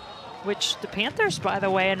 which the Panthers, by the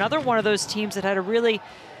way, another one of those teams that had a really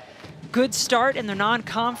good start in their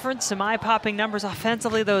non-conference. Some eye-popping numbers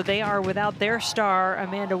offensively, though they are without their star,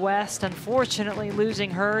 Amanda West, unfortunately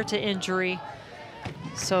losing her to injury.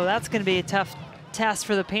 So that's going to be a tough test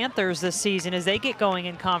for the Panthers this season as they get going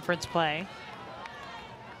in conference play.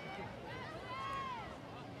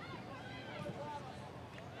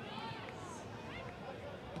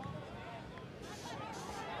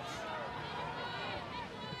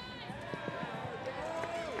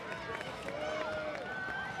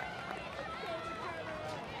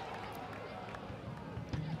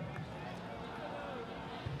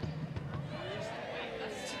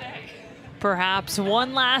 Perhaps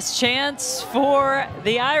one last chance for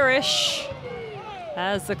the Irish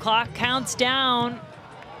as the clock counts down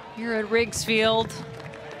here at Riggs Field.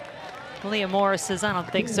 Leah Morris says, I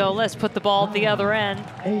don't think so. Let's put the ball at the other end.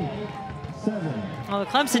 Well, the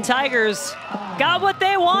Clemson Tigers got what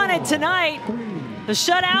they wanted tonight. The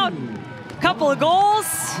shutout, a couple of goals,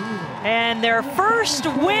 and their first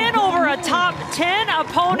win over a top 10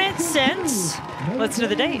 opponent since, let's do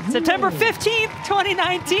the date, September 15th,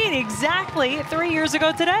 2019, exactly 3 years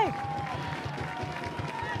ago today.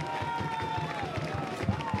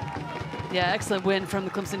 Yeah, excellent win from the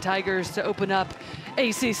Clemson Tigers to open up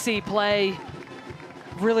ACC play.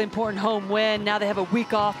 Really important home win. Now they have a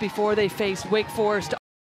week off before they face Wake Forest